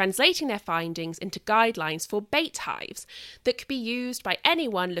translating their findings into guidelines for bait hives that could be used by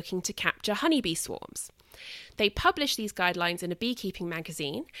anyone looking to capture honeybee swarms. They published these guidelines in a beekeeping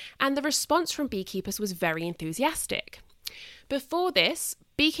magazine, and the response from beekeepers was very enthusiastic. Before this,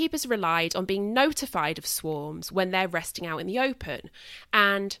 beekeepers relied on being notified of swarms when they're resting out in the open,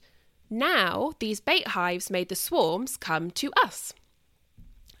 and now these bait hives made the swarms come to us.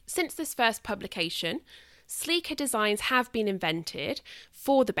 Since this first publication, sleeker designs have been invented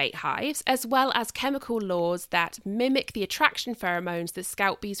for the bait hives, as well as chemical laws that mimic the attraction pheromones that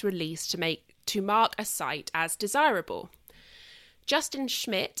scout bees release to mark a site as desirable. Justin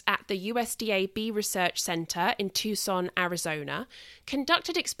Schmidt at the USDA Bee Research Center in Tucson, Arizona,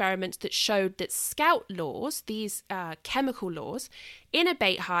 conducted experiments that showed that scout laws, these chemical laws, in a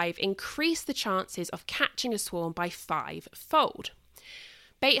bait hive increase the chances of catching a swarm by 5-fold.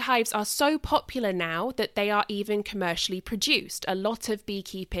 Bait hives are so popular now that they are even commercially produced. A lot of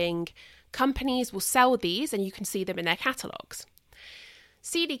beekeeping companies will sell these, and you can see them in their catalogues.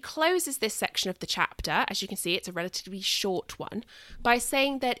 Seeley closes this section of the chapter, as you can see it's a relatively short one, by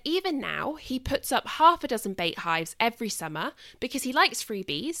saying that even now he puts up half a dozen bait hives every summer because he likes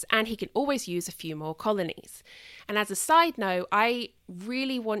freebies and he can always use a few more colonies. And as a side note, I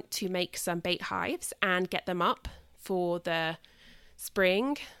really want to make some bait hives and get them up for the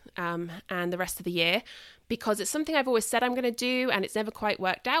spring and the rest of the year, because it's something I've always said I'm going to do and it's never quite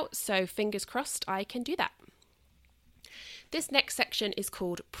worked out, so fingers crossed I can do that. This next section is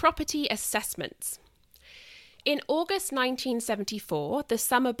called Property Assessments. In August 1974, the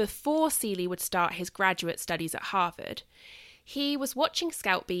summer before Seeley would start his graduate studies at Harvard, he was watching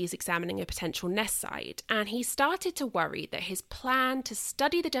scout bees examining a potential nest site, and he started to worry that his plan to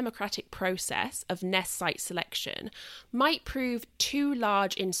study the democratic process of nest site selection might prove too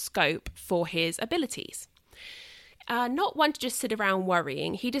large in scope for his abilities. Not one to just sit around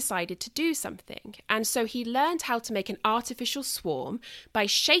worrying, he decided to do something. And so he learned how to make an artificial swarm by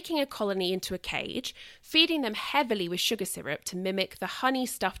shaking a colony into a cage, feeding them heavily with sugar syrup to mimic the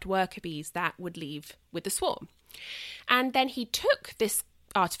honey-stuffed worker bees that would leave with the swarm. And then he took this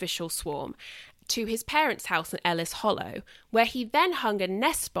artificial swarm to his parents' house in Ellis Hollow, where he then hung a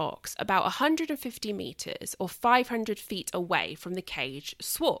nest box about 150 metres or 500 feet away from the cage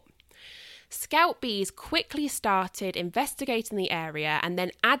swarm. Scout bees quickly started investigating the area and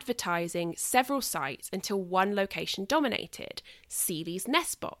then advertising several sites until one location dominated, Seeley's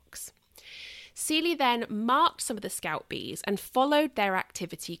nest box. Seeley then marked some of the scout bees and followed their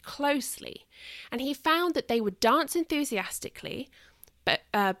activity closely, and he found that they would dance enthusiastically, but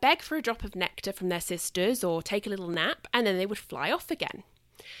beg for a drop of nectar from their sisters or take a little nap, and then they would fly off again.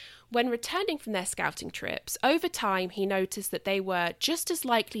 When returning from their scouting trips, over time he noticed that they were just as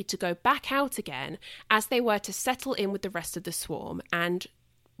likely to go back out again as they were to settle in with the rest of the swarm and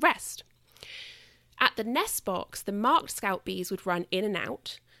rest. At the nest box, the marked scout bees would run in and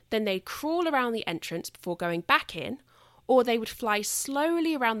out, then they'd crawl around the entrance before going back in, or they would fly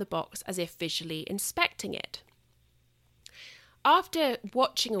slowly around the box as if visually inspecting it. After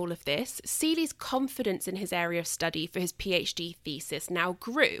watching all of this, Seeley's confidence in his area of study for his PhD thesis now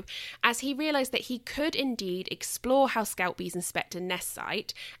grew, as he realised that he could indeed explore how scout bees inspect a nest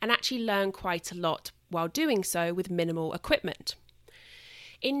site and actually learn quite a lot while doing so with minimal equipment.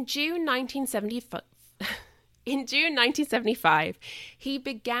 In June 1975, he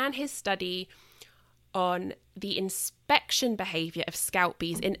began his study on the inspection behaviour of scout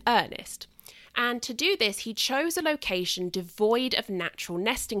bees in earnest. And to do this, he chose a location devoid of natural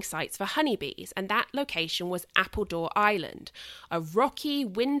nesting sites for honeybees, and that location was Appledore Island, a rocky,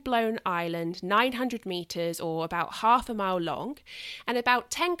 wind-blown island 900 metres or about half a mile long, and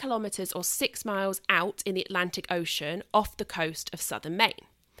about 10 kilometres or 6 miles out in the Atlantic Ocean off the coast of southern Maine.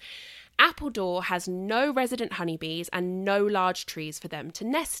 Appledore has no resident honeybees and no large trees for them to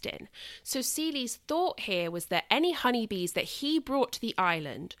nest in. So Seeley's thought here was that any honeybees that he brought to the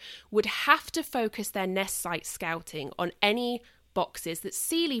island would have to focus their nest site scouting on any boxes that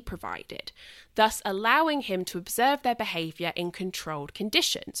Seeley provided, thus allowing him to observe their behaviour in controlled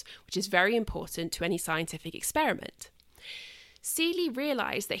conditions, which is very important to any scientific experiment. Seeley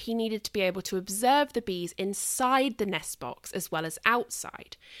realised that he needed to be able to observe the bees inside the nest box as well as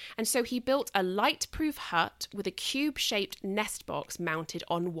outside, and so he built a light-proof hut with a cube-shaped nest box mounted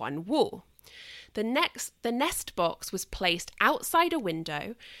on one wall. The nest box was placed outside a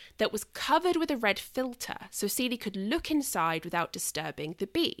window that was covered with a red filter, so Seeley could look inside without disturbing the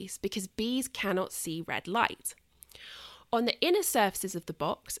bees, because bees cannot see red light. On the inner surfaces of the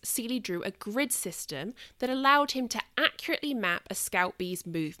box, Seeley drew a grid system that allowed him to accurately map a scout bee's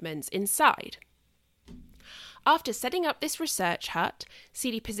movements inside. After setting up this research hut,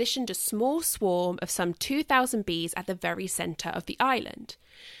 Seeley positioned a small swarm of some 2,000 bees at the very centre of the island.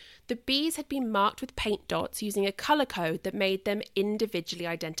 The bees had been marked with paint dots using a colour code that made them individually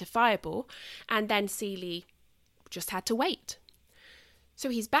identifiable, and then Seeley just had to wait. So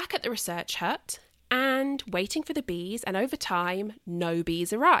he's back at the research hut and waiting for the bees, and over time, no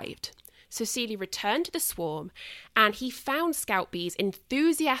bees arrived. So Seeley returned to the swarm, and he found scout bees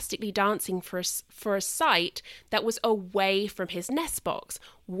enthusiastically dancing for a site that was away from his nest box.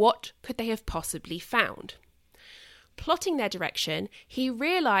 What could they have possibly found? Plotting their direction, he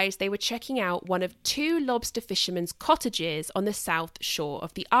realised they were checking out one of two lobster fishermen's cottages on the south shore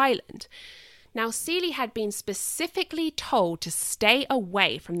of the island. Now, Seeley had been specifically told to stay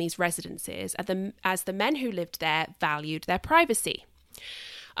away from these residences as the men who lived there valued their privacy.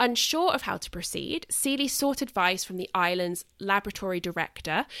 Unsure of how to proceed, Seeley sought advice from the island's laboratory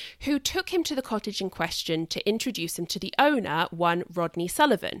director, who took him to the cottage in question to introduce him to the owner, one Rodney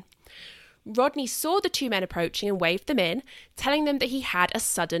Sullivan. Rodney saw the two men approaching and waved them in, telling them that he had a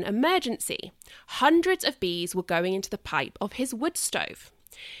sudden emergency. Hundreds of bees were going into the pipe of his wood stove.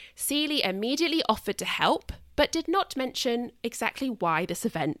 Seeley immediately offered to help, but did not mention exactly why this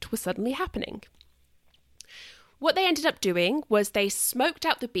event was suddenly happening. What they ended up doing was they smoked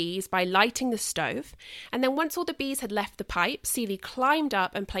out the bees by lighting the stove, and then once all the bees had left the pipe, Seeley climbed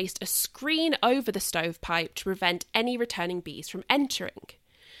up and placed a screen over the stovepipe to prevent any returning bees from entering.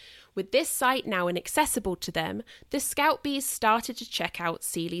 With this site now inaccessible to them, the scout bees started to check out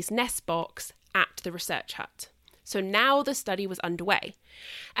Seeley's nest box at the research hut. So now the study was underway,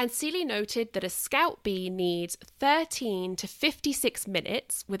 and Seeley noted that a scout bee needs 13 to 56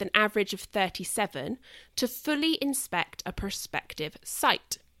 minutes, with an average of 37, to fully inspect a prospective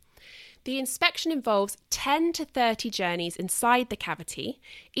site. The inspection involves 10 to 30 journeys inside the cavity,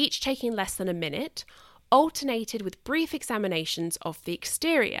 each taking less than a minute, alternated with brief examinations of the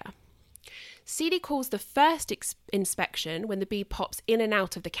exterior. Seeley calls the first inspection, when the bee pops in and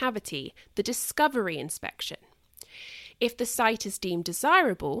out of the cavity, the discovery inspection. If the site is deemed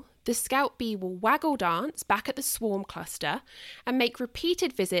desirable, the scout bee will waggle dance back at the swarm cluster and make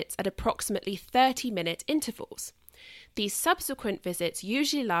repeated visits at approximately 30-minute intervals. These subsequent visits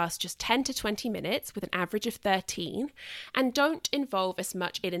usually last just 10 to 20 minutes, with an average of 13, and don't involve as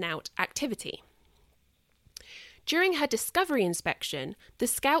much in and out activity. During her discovery inspection, the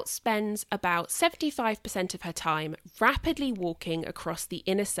scout spends about 75% of her time rapidly walking across the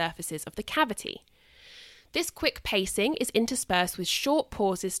inner surfaces of the cavity. This quick pacing is interspersed with short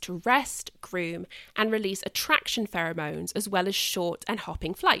pauses to rest, groom, and release attraction pheromones, as well as short and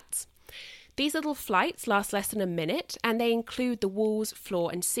hopping flights. These little flights last less than a minute, and they include the walls,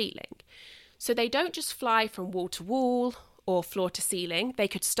 floor, and ceiling. So they don't just fly from wall to wall or floor to ceiling. They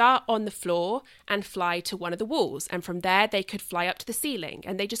could start on the floor and fly to one of the walls, and from there they could fly up to the ceiling,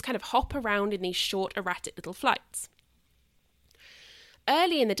 and they just kind of hop around in these short, erratic little flights.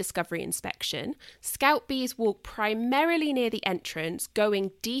 Early in the discovery inspection, scout bees walk primarily near the entrance,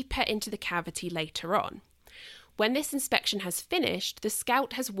 going deeper into the cavity later on. When this inspection has finished, the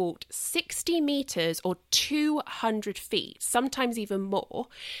scout has walked 60 metres or 200 feet, sometimes even more,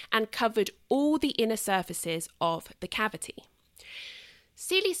 and covered all the inner surfaces of the cavity.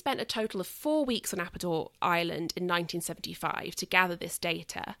 Seeley spent a total of 4 weeks on Apador Island in 1975 to gather this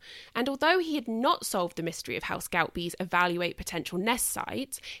data, and although he had not solved the mystery of how scout bees evaluate potential nest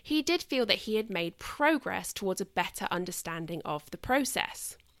sites, he did feel that he had made progress towards a better understanding of the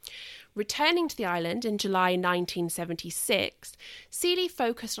process. Returning to the island in July 1976, Seeley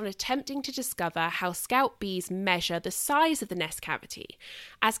focused on attempting to discover how scout bees measure the size of the nest cavity,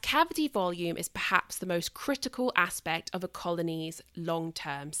 as cavity volume is perhaps the most critical aspect of a colony's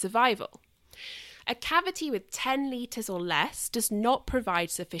long-term survival. A cavity with 10 litres or less does not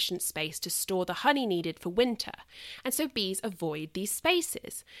provide sufficient space to store the honey needed for winter, and so bees avoid these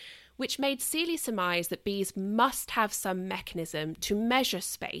spaces, which made Seeley surmise that bees must have some mechanism to measure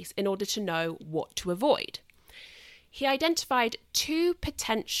space in order to know what to avoid. He identified two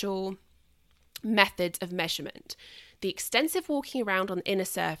potential methods of measurement. the extensive walking around on inner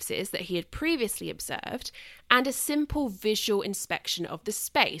surfaces that he had previously observed, and a simple visual inspection of the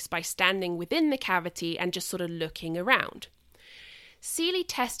space by standing within the cavity and just sort of looking around. Seeley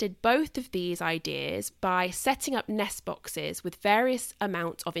tested both of these ideas by setting up nest boxes with various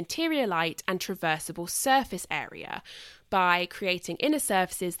amounts of interior light and traversable surface area by creating inner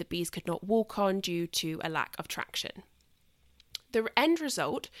surfaces that bees could not walk on due to a lack of traction. The end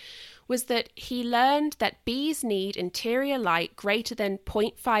result was that he learned that bees need interior light greater than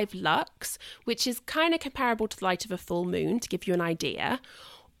 0.5 lux, which is kind of comparable to the light of a full moon, to give you an idea,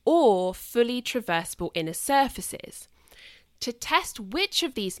 or fully traversable inner surfaces. To test which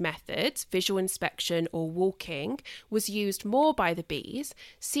of these methods, visual inspection or walking, was used more by the bees,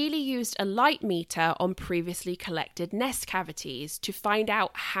 Seeley used a light meter on previously collected nest cavities to find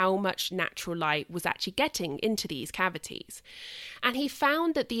out how much natural light was actually getting into these cavities. And he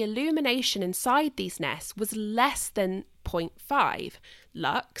found that the illumination inside these nests was less than 0.5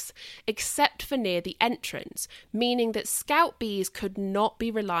 lux, except for near the entrance, meaning that scout bees could not be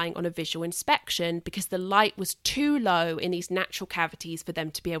relying on a visual inspection because the light was too low in these natural cavities for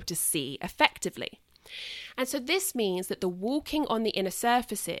them to be able to see effectively. And so this means that the walking on the inner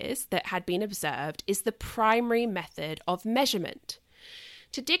surfaces that had been observed is the primary method of measurement.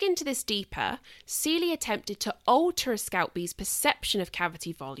 To dig into this deeper, Seeley attempted to alter a scout bee's perception of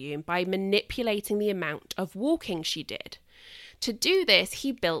cavity volume by manipulating the amount of walking she did. To do this,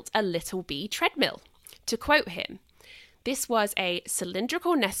 he built a little bee treadmill. To quote him, "This was a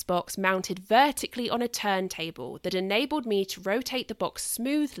cylindrical nest box mounted vertically on a turntable that enabled me to rotate the box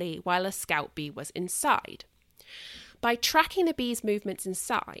smoothly while a scout bee was inside." By tracking the bee's movements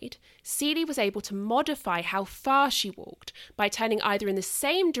inside, Seeley was able to modify how far she walked by turning either in the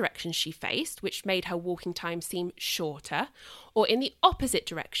same direction she faced, which made her walking time seem shorter, or in the opposite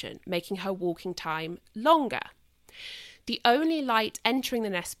direction, making her walking time longer. The only light entering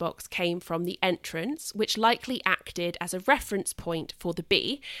the nest box came from the entrance, which likely acted as a reference point for the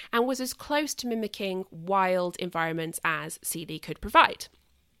bee and was as close to mimicking wild environments as Seeley could provide.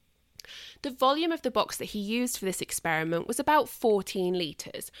 The volume of the box that he used for this experiment was about 14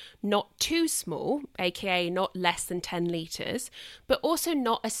 litres, not too small, aka not less than 10 litres, but also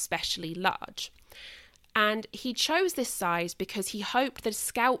not especially large. And he chose this size because he hoped that a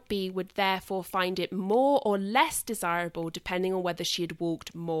scout bee would therefore find it more or less desirable depending on whether she had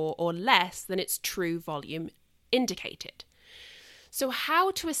walked more or less than its true volume indicated. So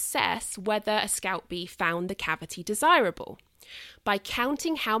how to assess whether a scout bee found the cavity desirable? By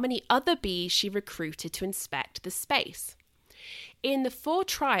counting how many other bees she recruited to inspect the space. In the 4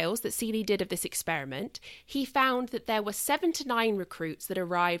 trials that Seeley did of this experiment, he found that there were 7 to 9 recruits that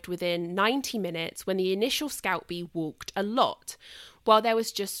arrived within 90 minutes when the initial scout bee walked a lot, while there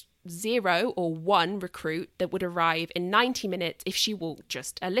was just 0 or 1 recruit that would arrive in 90 minutes if she walked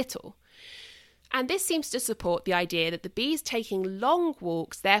just a little. And this seems to support the idea that the bees taking long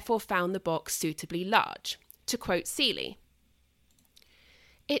walks therefore found the box suitably large. To quote Seeley,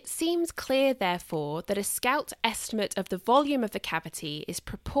 "It seems clear, therefore, that a scout's estimate of the volume of the cavity is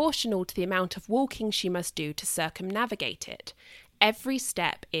proportional to the amount of walking she must do to circumnavigate it. Every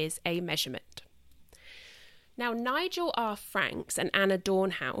step is a measurement." Now, Nigel R. Franks and Anna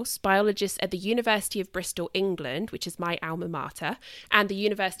Dornhaus, biologists at the University of Bristol, England, which is my alma mater, and the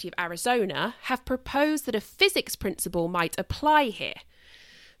University of Arizona, have proposed that a physics principle might apply here.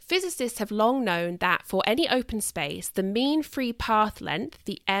 Physicists have long known that for any open space, the mean free path length,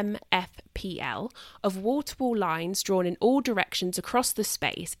 the MFPL, of walkable lines drawn in all directions across the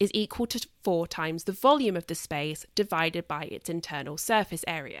space is equal to 4 times the volume of the space divided by its internal surface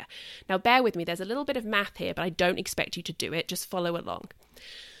area. Now, bear with me, there's a little bit of math here, but I don't expect you to do it, just follow along.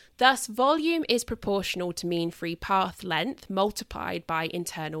 Thus, volume is proportional to mean free path length multiplied by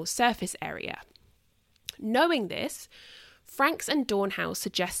internal surface area. Knowing this, Franks and Dornhaus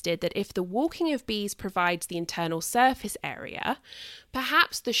suggested that if the walking of bees provides the internal surface area,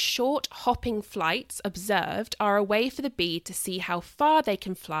 perhaps the short hopping flights observed are a way for the bee to see how far they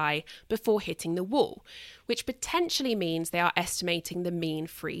can fly before hitting the wall, which potentially means they are estimating the mean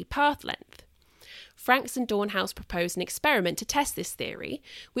free path length. Franks and Dornhaus proposed an experiment to test this theory,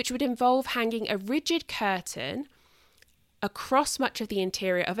 which would involve hanging a rigid curtain across much of the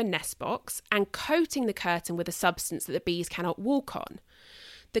interior of a nest box and coating the curtain with a substance that the bees cannot walk on.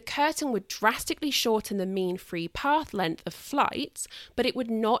 The curtain would drastically shorten the mean free path length of flights, but it would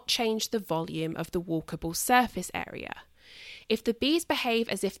not change the volume of the walkable surface area. If the bees behave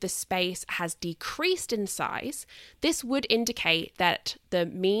as if the space has decreased in size, this would indicate that the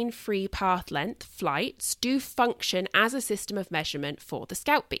mean free path length flights do function as a system of measurement for the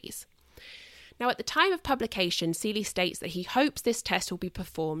scout bees. Now, at the time of publication, Seeley states that he hopes this test will be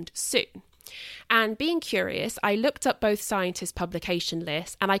performed soon. And being curious, I looked up both scientists' publication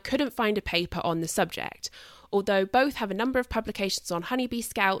lists and I couldn't find a paper on the subject, although both have a number of publications on Honeybee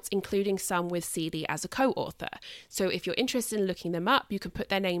Scouts, including some with Seeley as a co-author. So if you're interested in looking them up, you can put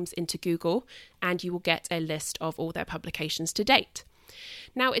their names into Google and you will get a list of all their publications to date.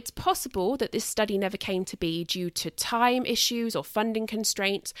 Now, it's possible that this study never came to be due to time issues or funding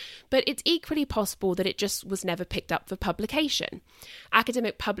constraints, but it's equally possible that it just was never picked up for publication.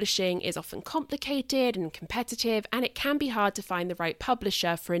 Academic publishing is often complicated and competitive, and it can be hard to find the right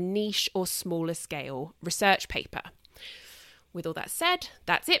publisher for a niche or smaller scale research paper. With all that said,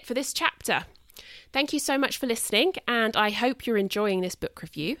 that's it for this chapter. Thank you so much for listening, and I hope you're enjoying this book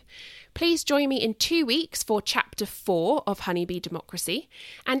review. Please join me in 2 weeks for Chapter 4 of Honeybee Democracy.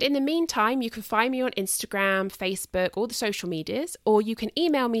 And in the meantime, you can find me on Instagram, Facebook, all the social medias, or you can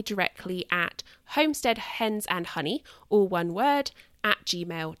email me directly at homesteadhensandhoney, all one word,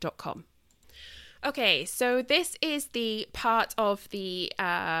 @gmail.com. Okay, so this is the part of the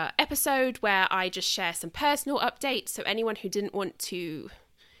episode where I just share some personal updates. So anyone who didn't want to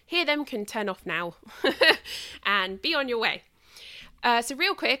hear them can turn off now and be on your way. So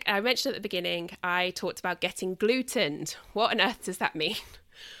real quick, I mentioned at the beginning, I talked about getting glutened. What on earth does that mean?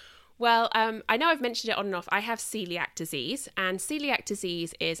 Well, I know I've mentioned it on and off. I have celiac disease, and celiac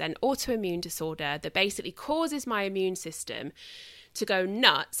disease is an autoimmune disorder that basically causes my immune system to go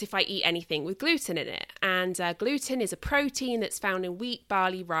nuts if I eat anything with gluten in it. And gluten is a protein that's found in wheat,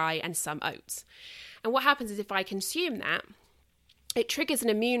 barley, rye, and some oats. And what happens is if I consume that, it triggers an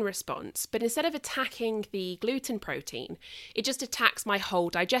immune response, but instead of attacking the gluten protein, it just attacks my whole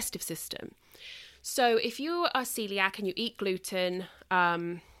digestive system. So if you are celiac and you eat gluten,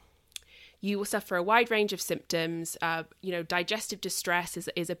 you will suffer a wide range of symptoms. Digestive distress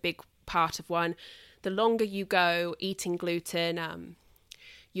is a big part of one. The longer you go eating gluten,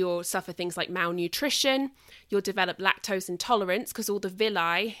 you'll suffer things like malnutrition. You'll develop lactose intolerance because all the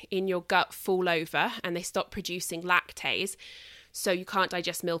villi in your gut fall over and they stop producing lactase. So you can't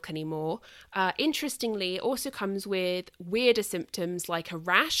digest milk anymore. Interestingly, it also comes with weirder symptoms like a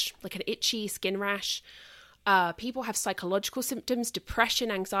rash, like an itchy skin rash. People have psychological symptoms.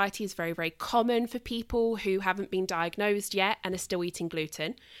 Depression, anxiety is very, very common for people who haven't been diagnosed yet and are still eating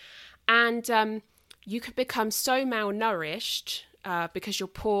gluten. And you could become so malnourished because your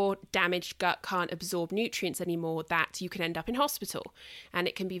poor, damaged gut can't absorb nutrients anymore that you can end up in hospital. And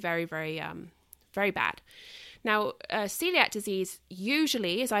it can be very, very, very bad. Now, celiac disease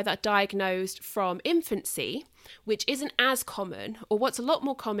usually is either diagnosed from infancy, which isn't as common, or what's a lot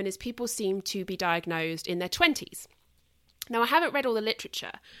more common is people seem to be diagnosed in their 20s. Now, I haven't read all the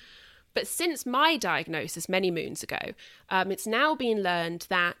literature, but since my diagnosis many moons ago, it's now been learned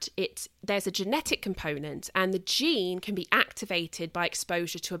that there's a genetic component and the gene can be activated by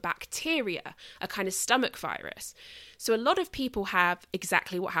exposure to a bacteria, a kind of stomach virus. So a lot of people have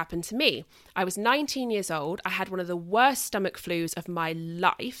exactly what happened to me. I was 19 years old. I had one of the worst stomach flus of my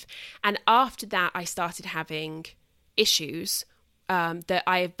life. And after that, I started having issues that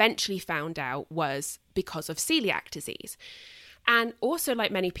I eventually found out was because of celiac disease. And also,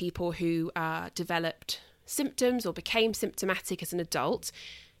 like many people who developed symptoms or became symptomatic as an adult,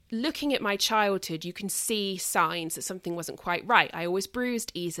 looking at my childhood, you can see signs that something wasn't quite right. I always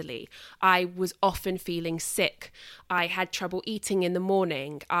bruised easily. I was often feeling sick. I had trouble eating in the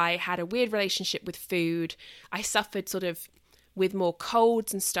morning. I had a weird relationship with food. I suffered sort of with more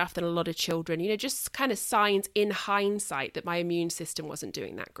colds and stuff than a lot of children. Just kind of signs in hindsight that my immune system wasn't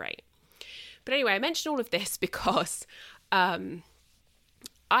doing that great. But anyway, I mentioned all of this because the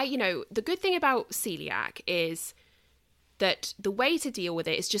good thing about celiac is that the way to deal with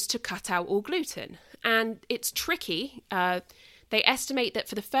it is just to cut out all gluten. And it's tricky. They estimate that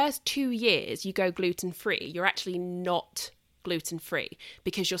for the first 2 years you go gluten-free. You're actually not gluten-free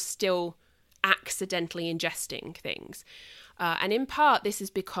because you're still accidentally ingesting things. And in part, this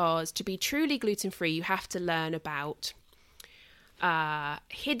is because to be truly gluten-free, you have to learn about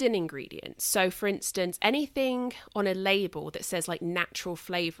hidden ingredients. So for instance, anything on a label that says like natural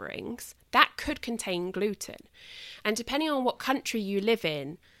flavorings, that could contain gluten. And depending on what country you live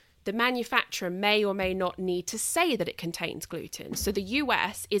in, the manufacturer may or may not need to say that it contains gluten. So the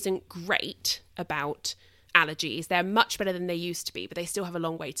US isn't great about allergies. They're much better than they used to be, but they still have a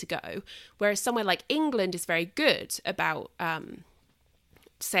long way to go. Whereas somewhere like England is very good about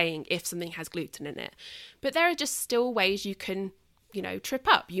saying if something has gluten in it. But there are just still ways you can trip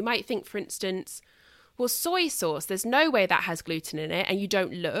up. You might think, for instance, well, soy sauce, there's no way that has gluten in it, and you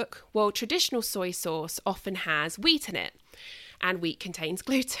don't look. Well, traditional soy sauce often has wheat in it. and wheat contains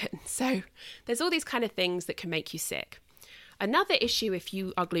gluten. So there's all these kind of things that can make you sick. Another issue if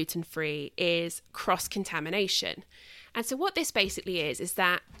you are gluten-free is cross-contamination. And so what this basically is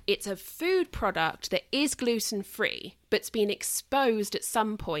that it's a food product that is gluten-free, but's been exposed at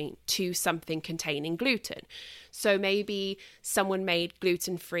some point to something containing gluten. So maybe someone made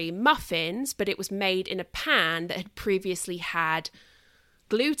gluten-free muffins, but it was made in a pan that had previously had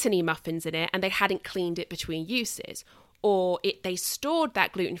gluten-y muffins in it and they hadn't cleaned it between uses. Or they stored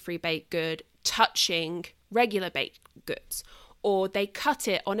that gluten-free baked good touching regular baked goods, or they cut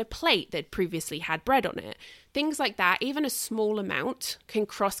it on a plate that previously had bread on it. Things like that, even a small amount, can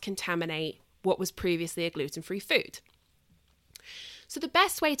cross-contaminate what was previously a gluten-free food. So the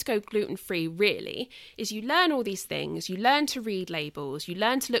best way to go gluten-free really is you learn all these things, you learn to read labels, you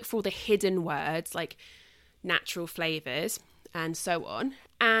learn to look for all the hidden words like natural flavours and so on,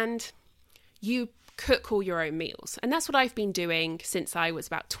 and you cook all your own meals. And that's what I've been doing since I was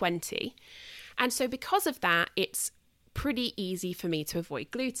about 20. And so because of that, it's pretty easy for me to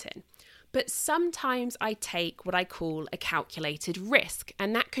avoid gluten. But sometimes I take what I call a calculated risk,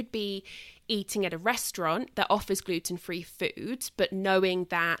 and that could be eating at a restaurant that offers gluten-free foods, but knowing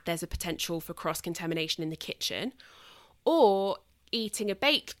that there's a potential for cross-contamination in the kitchen, or eating a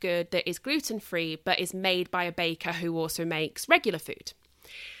baked good that is gluten-free but is made by a baker who also makes regular food.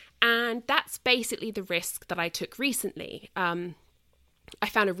 And that's basically the risk that I took recently. I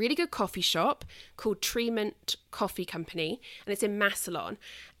found a really good coffee shop called Tremont Coffee Company, and it's in Massillon.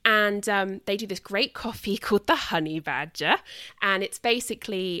 And they do this great coffee called the Honey Badger, and it's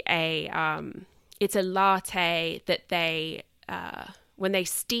basically it's a latte that they when they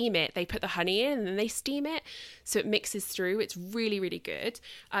steam it, they put the honey in and then they steam it, so it mixes through. It's really, really good.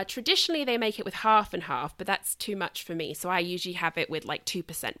 Traditionally, they make it with half and half, but that's too much for me. So I usually have it with like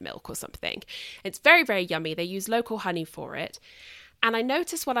 2% milk or something. It's very, very yummy. They use local honey for it. And I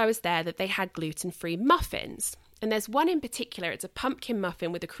noticed while I was there that they had gluten-free muffins. And there's one in particular, it's a pumpkin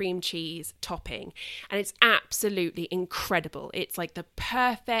muffin with a cream cheese topping. And it's absolutely incredible. It's like the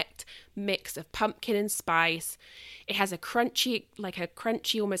perfect mix of pumpkin and spice. It has a crunchy,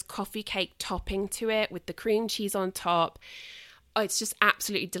 almost coffee cake topping to it with the cream cheese on top. Oh, it's just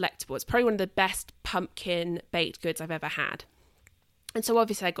absolutely delectable. It's probably one of the best pumpkin baked goods I've ever had. And so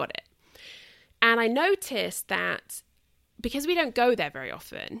obviously I got it. And I noticed that because we don't go there very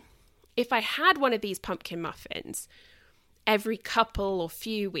often, if I had one of these pumpkin muffins every couple or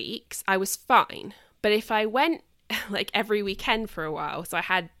few weeks, I was fine. But if I went like every weekend for a while, so I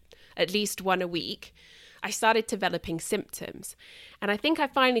had at least one a week, I started developing symptoms. And I think I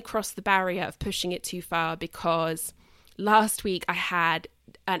finally crossed the barrier of pushing it too far, because last week I had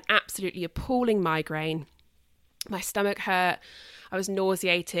an absolutely appalling migraine. My stomach hurt. I was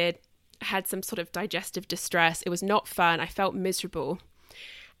nauseated. Had some sort of digestive distress. It was not fun. I felt miserable.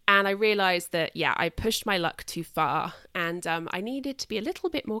 And I realized that, I pushed my luck too far, and I needed to be a little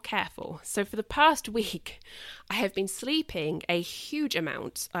bit more careful. So for the past week, I have been sleeping a huge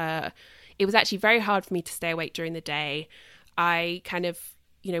amount. It was actually very hard for me to stay awake during the day. I kind of,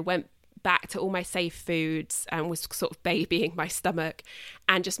 went back to all my safe foods and was sort of babying my stomach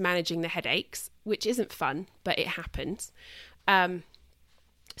and just managing the headaches, which isn't fun, but it happens.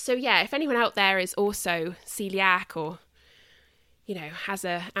 So if anyone out there is also celiac or, has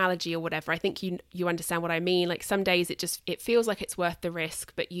a allergy or whatever, I think you understand what I mean. Like some days it feels like it's worth the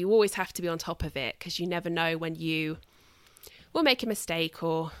risk, but you always have to be on top of it, because you never know when you will make a mistake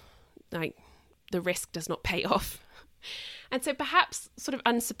or like the risk does not pay off. And so perhaps sort of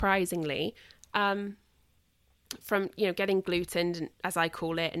unsurprisingly, from, getting gluten, as I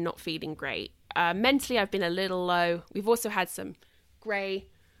call it, and not feeling great, mentally I've been a little low. We've also had some grey,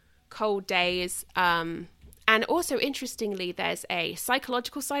 cold days. And also, interestingly, there's a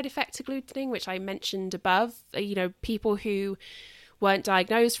psychological side effect to glutening, which I mentioned above. People who weren't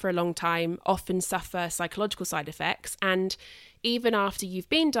diagnosed for a long time often suffer psychological side effects. And even after you've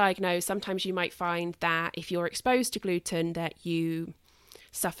been diagnosed, sometimes you might find that if you're exposed to gluten, that you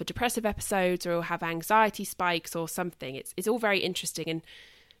suffer depressive episodes or have anxiety spikes or something. It's all very interesting,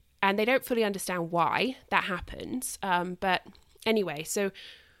 and they don't fully understand why that happens. But anyway, so,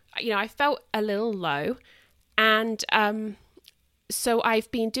 I felt a little low. And so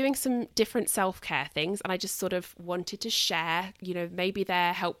I've been doing some different self-care things, and I just sort of wanted to share, maybe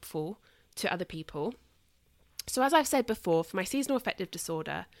they're helpful to other people. So as I've said before, for my seasonal affective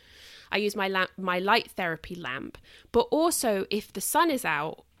disorder, I use my light therapy lamp. But also, if the sun is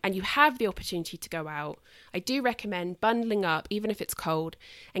out and you have the opportunity to go out, I do recommend bundling up, even if it's cold,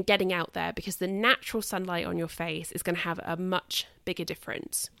 and getting out there, because the natural sunlight on your face is going to have a much bigger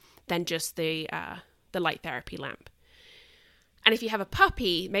difference than just the light therapy lamp. And if you have a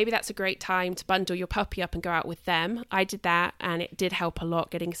puppy, maybe that's a great time to bundle your puppy up and go out with them. I did that and it did help a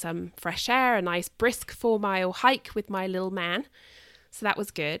lot, getting some fresh air, a nice brisk 4-mile hike with my little man. So that was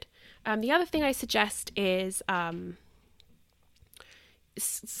good. The other thing I suggest is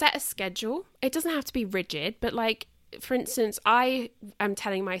set a schedule. It doesn't have to be rigid, but like, for instance, I am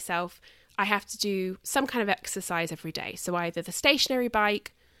telling myself I have to do some kind of exercise every day. So either the stationary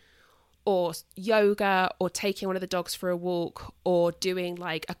bike or yoga or taking one of the dogs for a walk or doing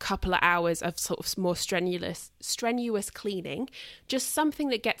like a couple of hours of sort of more strenuous cleaning, just something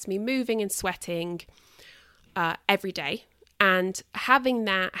that gets me moving and sweating every day. And having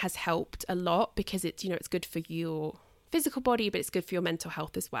that has helped a lot because it's, it's good for your physical body, but it's good for your mental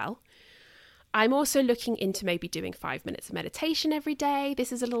health as well. I'm also looking into maybe doing 5 minutes of meditation every day.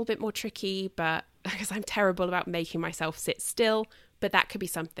 This is a little bit more tricky, but because I'm terrible about making myself sit still, but that could be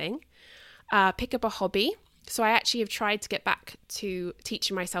something. Pick up a hobby. So I actually have tried to get back to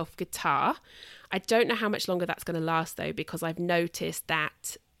teaching myself guitar. I don't know how much longer that's going to last though, because I've noticed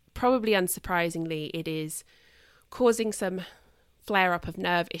that, probably unsurprisingly, it is causing some flare up of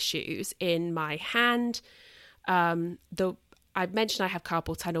nerve issues in my hand. I've mentioned I have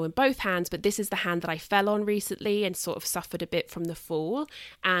carpal tunnel in both hands, but this is the hand that I fell on recently and sort of suffered a bit from the fall.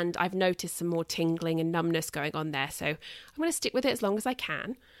 And I've noticed some more tingling and numbness going on there. So I'm going to stick with it as long as I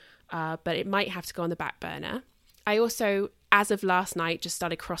can, but it might have to go on the back burner. I also, as of last night, just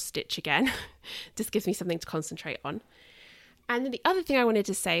started cross stitch again. Just gives me something to concentrate on. And then the other thing I wanted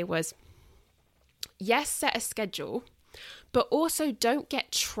to say was, yes, set a schedule, but also don't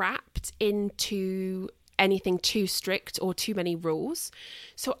get trapped into anything too strict or too many rules.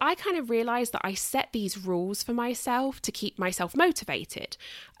 So I kind of realized that I set these rules for myself to keep myself motivated.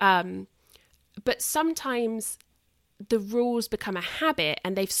 But sometimes the rules become a habit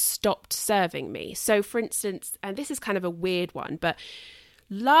and they've stopped serving me. So for instance, and this is kind of a weird one, but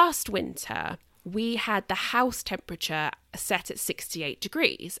last winter, we had the house temperature set at 68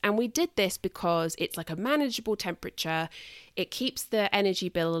 degrees. And we did this because it's like a manageable temperature. It keeps the energy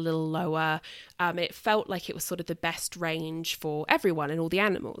bill a little lower. It felt like it was sort of the best range for everyone and all the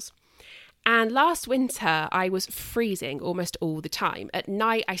animals. And last winter, I was freezing almost all the time. At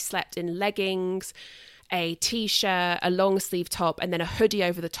night, I slept in leggings, a t-shirt, a long sleeve top, and then a hoodie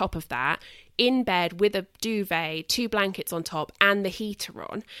over the top of that, in bed with a duvet, 2 blankets on top, and the heater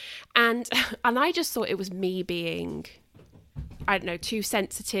on. And I just thought it was me being, I don't know, too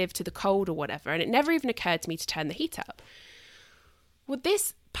sensitive to the cold or whatever. And it never even occurred to me to turn the heat up. Well,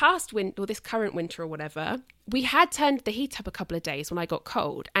 this past winter, or this current winter or whatever, we had turned the heat up a couple of days when I got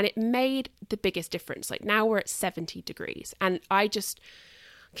cold, and it made the biggest difference. Like now we're at 70 degrees, and I just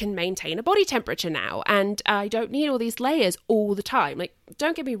can maintain a body temperature now, and I don't need all these layers all the time. Like,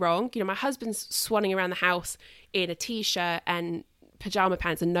 don't get me wrong, my husband's swanning around the house in a t-shirt and pajama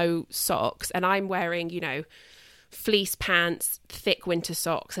pants and no socks, and I'm wearing, fleece pants, thick winter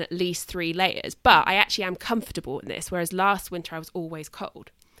socks, and at least 3 layers. But I actually am comfortable in this, whereas last winter I was always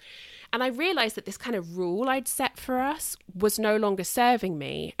cold. And I realized that this kind of rule I'd set for us was no longer serving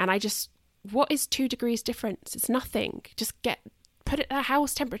me. And what is 2 degrees difference? It's nothing. Just put a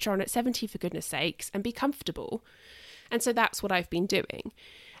house temperature on at 70 for goodness sakes and be comfortable. And so that's what I've been doing.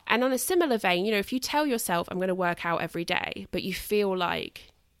 And on a similar vein, if you tell yourself I'm going to work out every day, but you feel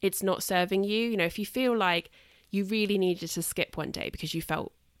like it's not serving you, if you feel like you really needed to skip one day because you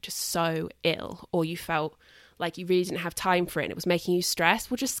felt just so ill, or you felt like you really didn't have time for it and it was making you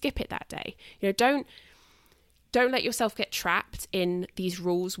stressed, well, just skip it that day. Don't let yourself get trapped in these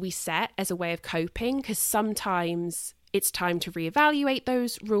rules we set as a way of coping, because sometimes it's time to reevaluate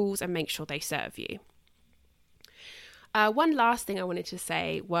those rules and make sure they serve you. One last thing I wanted to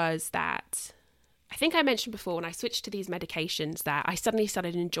say was that I think I mentioned before, when I switched to these medications, that I suddenly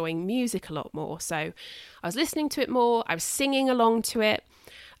started enjoying music a lot more. So I was listening to it more, I was singing along to it,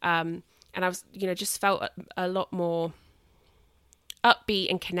 and I was, just felt a lot more upbeat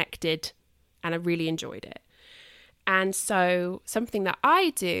and connected, and I really enjoyed it. And so something that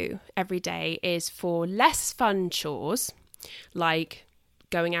I do every day is, for less fun chores, like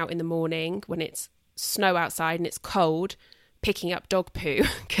going out in the morning when it's snow outside and it's cold, picking up dog poo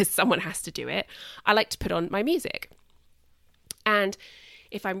because someone has to do it, I like to put on my music. And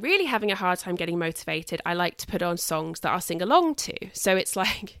if I'm really having a hard time getting motivated, I like to put on songs that I'll sing along to. So it's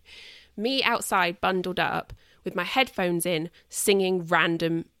like me outside bundled up with my headphones in, singing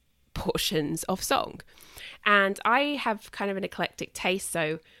random portions of song. And I have kind of an eclectic taste,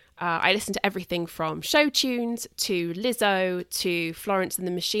 so I listen to everything from show tunes to Lizzo to Florence and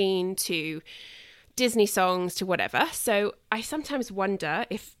the Machine to Disney songs to whatever. So I sometimes wonder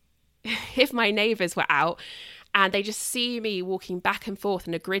if my neighbours were out and they just see me walking back and forth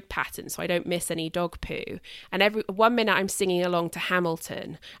in a grid pattern so I don't miss any dog poo. And every 1 minute I'm singing along to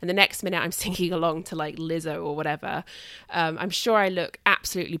Hamilton, and the next minute I'm singing along to like Lizzo or whatever. I'm sure I look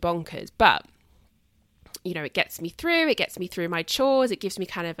absolutely bonkers, but you know, it gets me through my chores. It gives me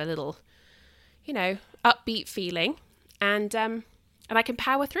kind of a little, you know, upbeat feeling, and I can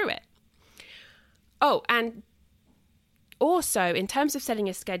power through it. Oh, and also, in terms of setting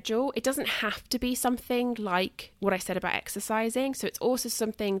a schedule, it doesn't have to be something like what I said about exercising. So it's also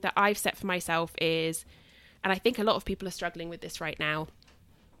something that I've set for myself is, and I think a lot of people are struggling with this right now,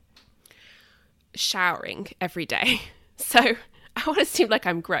 showering every day. So I want to seem like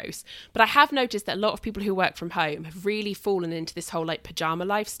I'm gross, but I have noticed that a lot of people who work from home have really fallen into this whole like pajama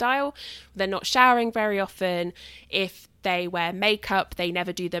lifestyle. They're not showering very often. If they wear makeup, they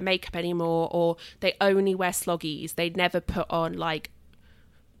never do their makeup anymore, or they only wear sloggies. They never put on like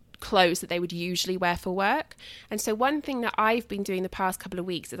clothes that they would usually wear for work. And so one thing that I've been doing the past couple of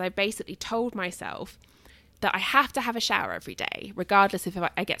weeks is I basically told myself that I have to have a shower every day, regardless if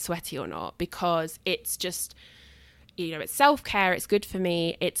I get sweaty or not, because it's just, you know, it's self-care, it's good for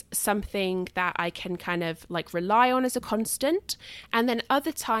me, it's something that I can kind of like rely on as a constant. And then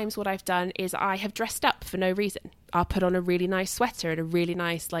other times what I've done is I have dressed up for no reason. I'll put on a really nice sweater and a really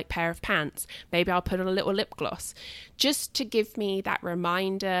nice like pair of pants. Maybe I'll put on a little lip gloss, just to give me that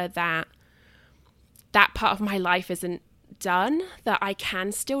reminder that that part of my life isn't done, that I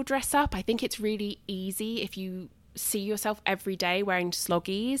can still dress up. I think it's really easy if you see yourself every day wearing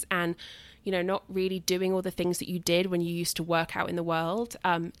sloggies and, you know, not really doing all the things that you did when you used to work out in the world,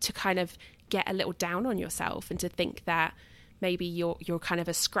 to kind of get a little down on yourself and to think that maybe you're kind of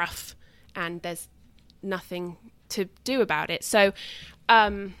a scruff and there's nothing to do about it. So,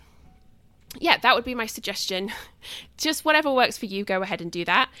 yeah, that would be my suggestion. Just whatever works for you, go ahead and do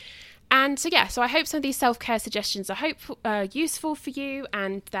that. And so, yeah, so I hope some of these self-care suggestions are useful for you,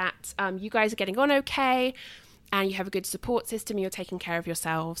 and that you guys are getting on okay, and you have a good support system, you're taking care of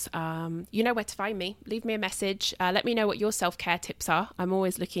yourselves. You know where to find me. Leave me a message. Let me know what your self-care tips are. I'm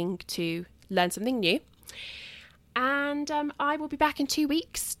always looking to learn something new. And I will be back in 2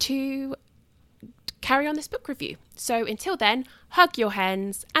 weeks to carry on this book review. So until then, hug your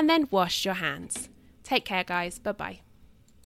hens and then wash your hands. Take care, guys. Bye-bye.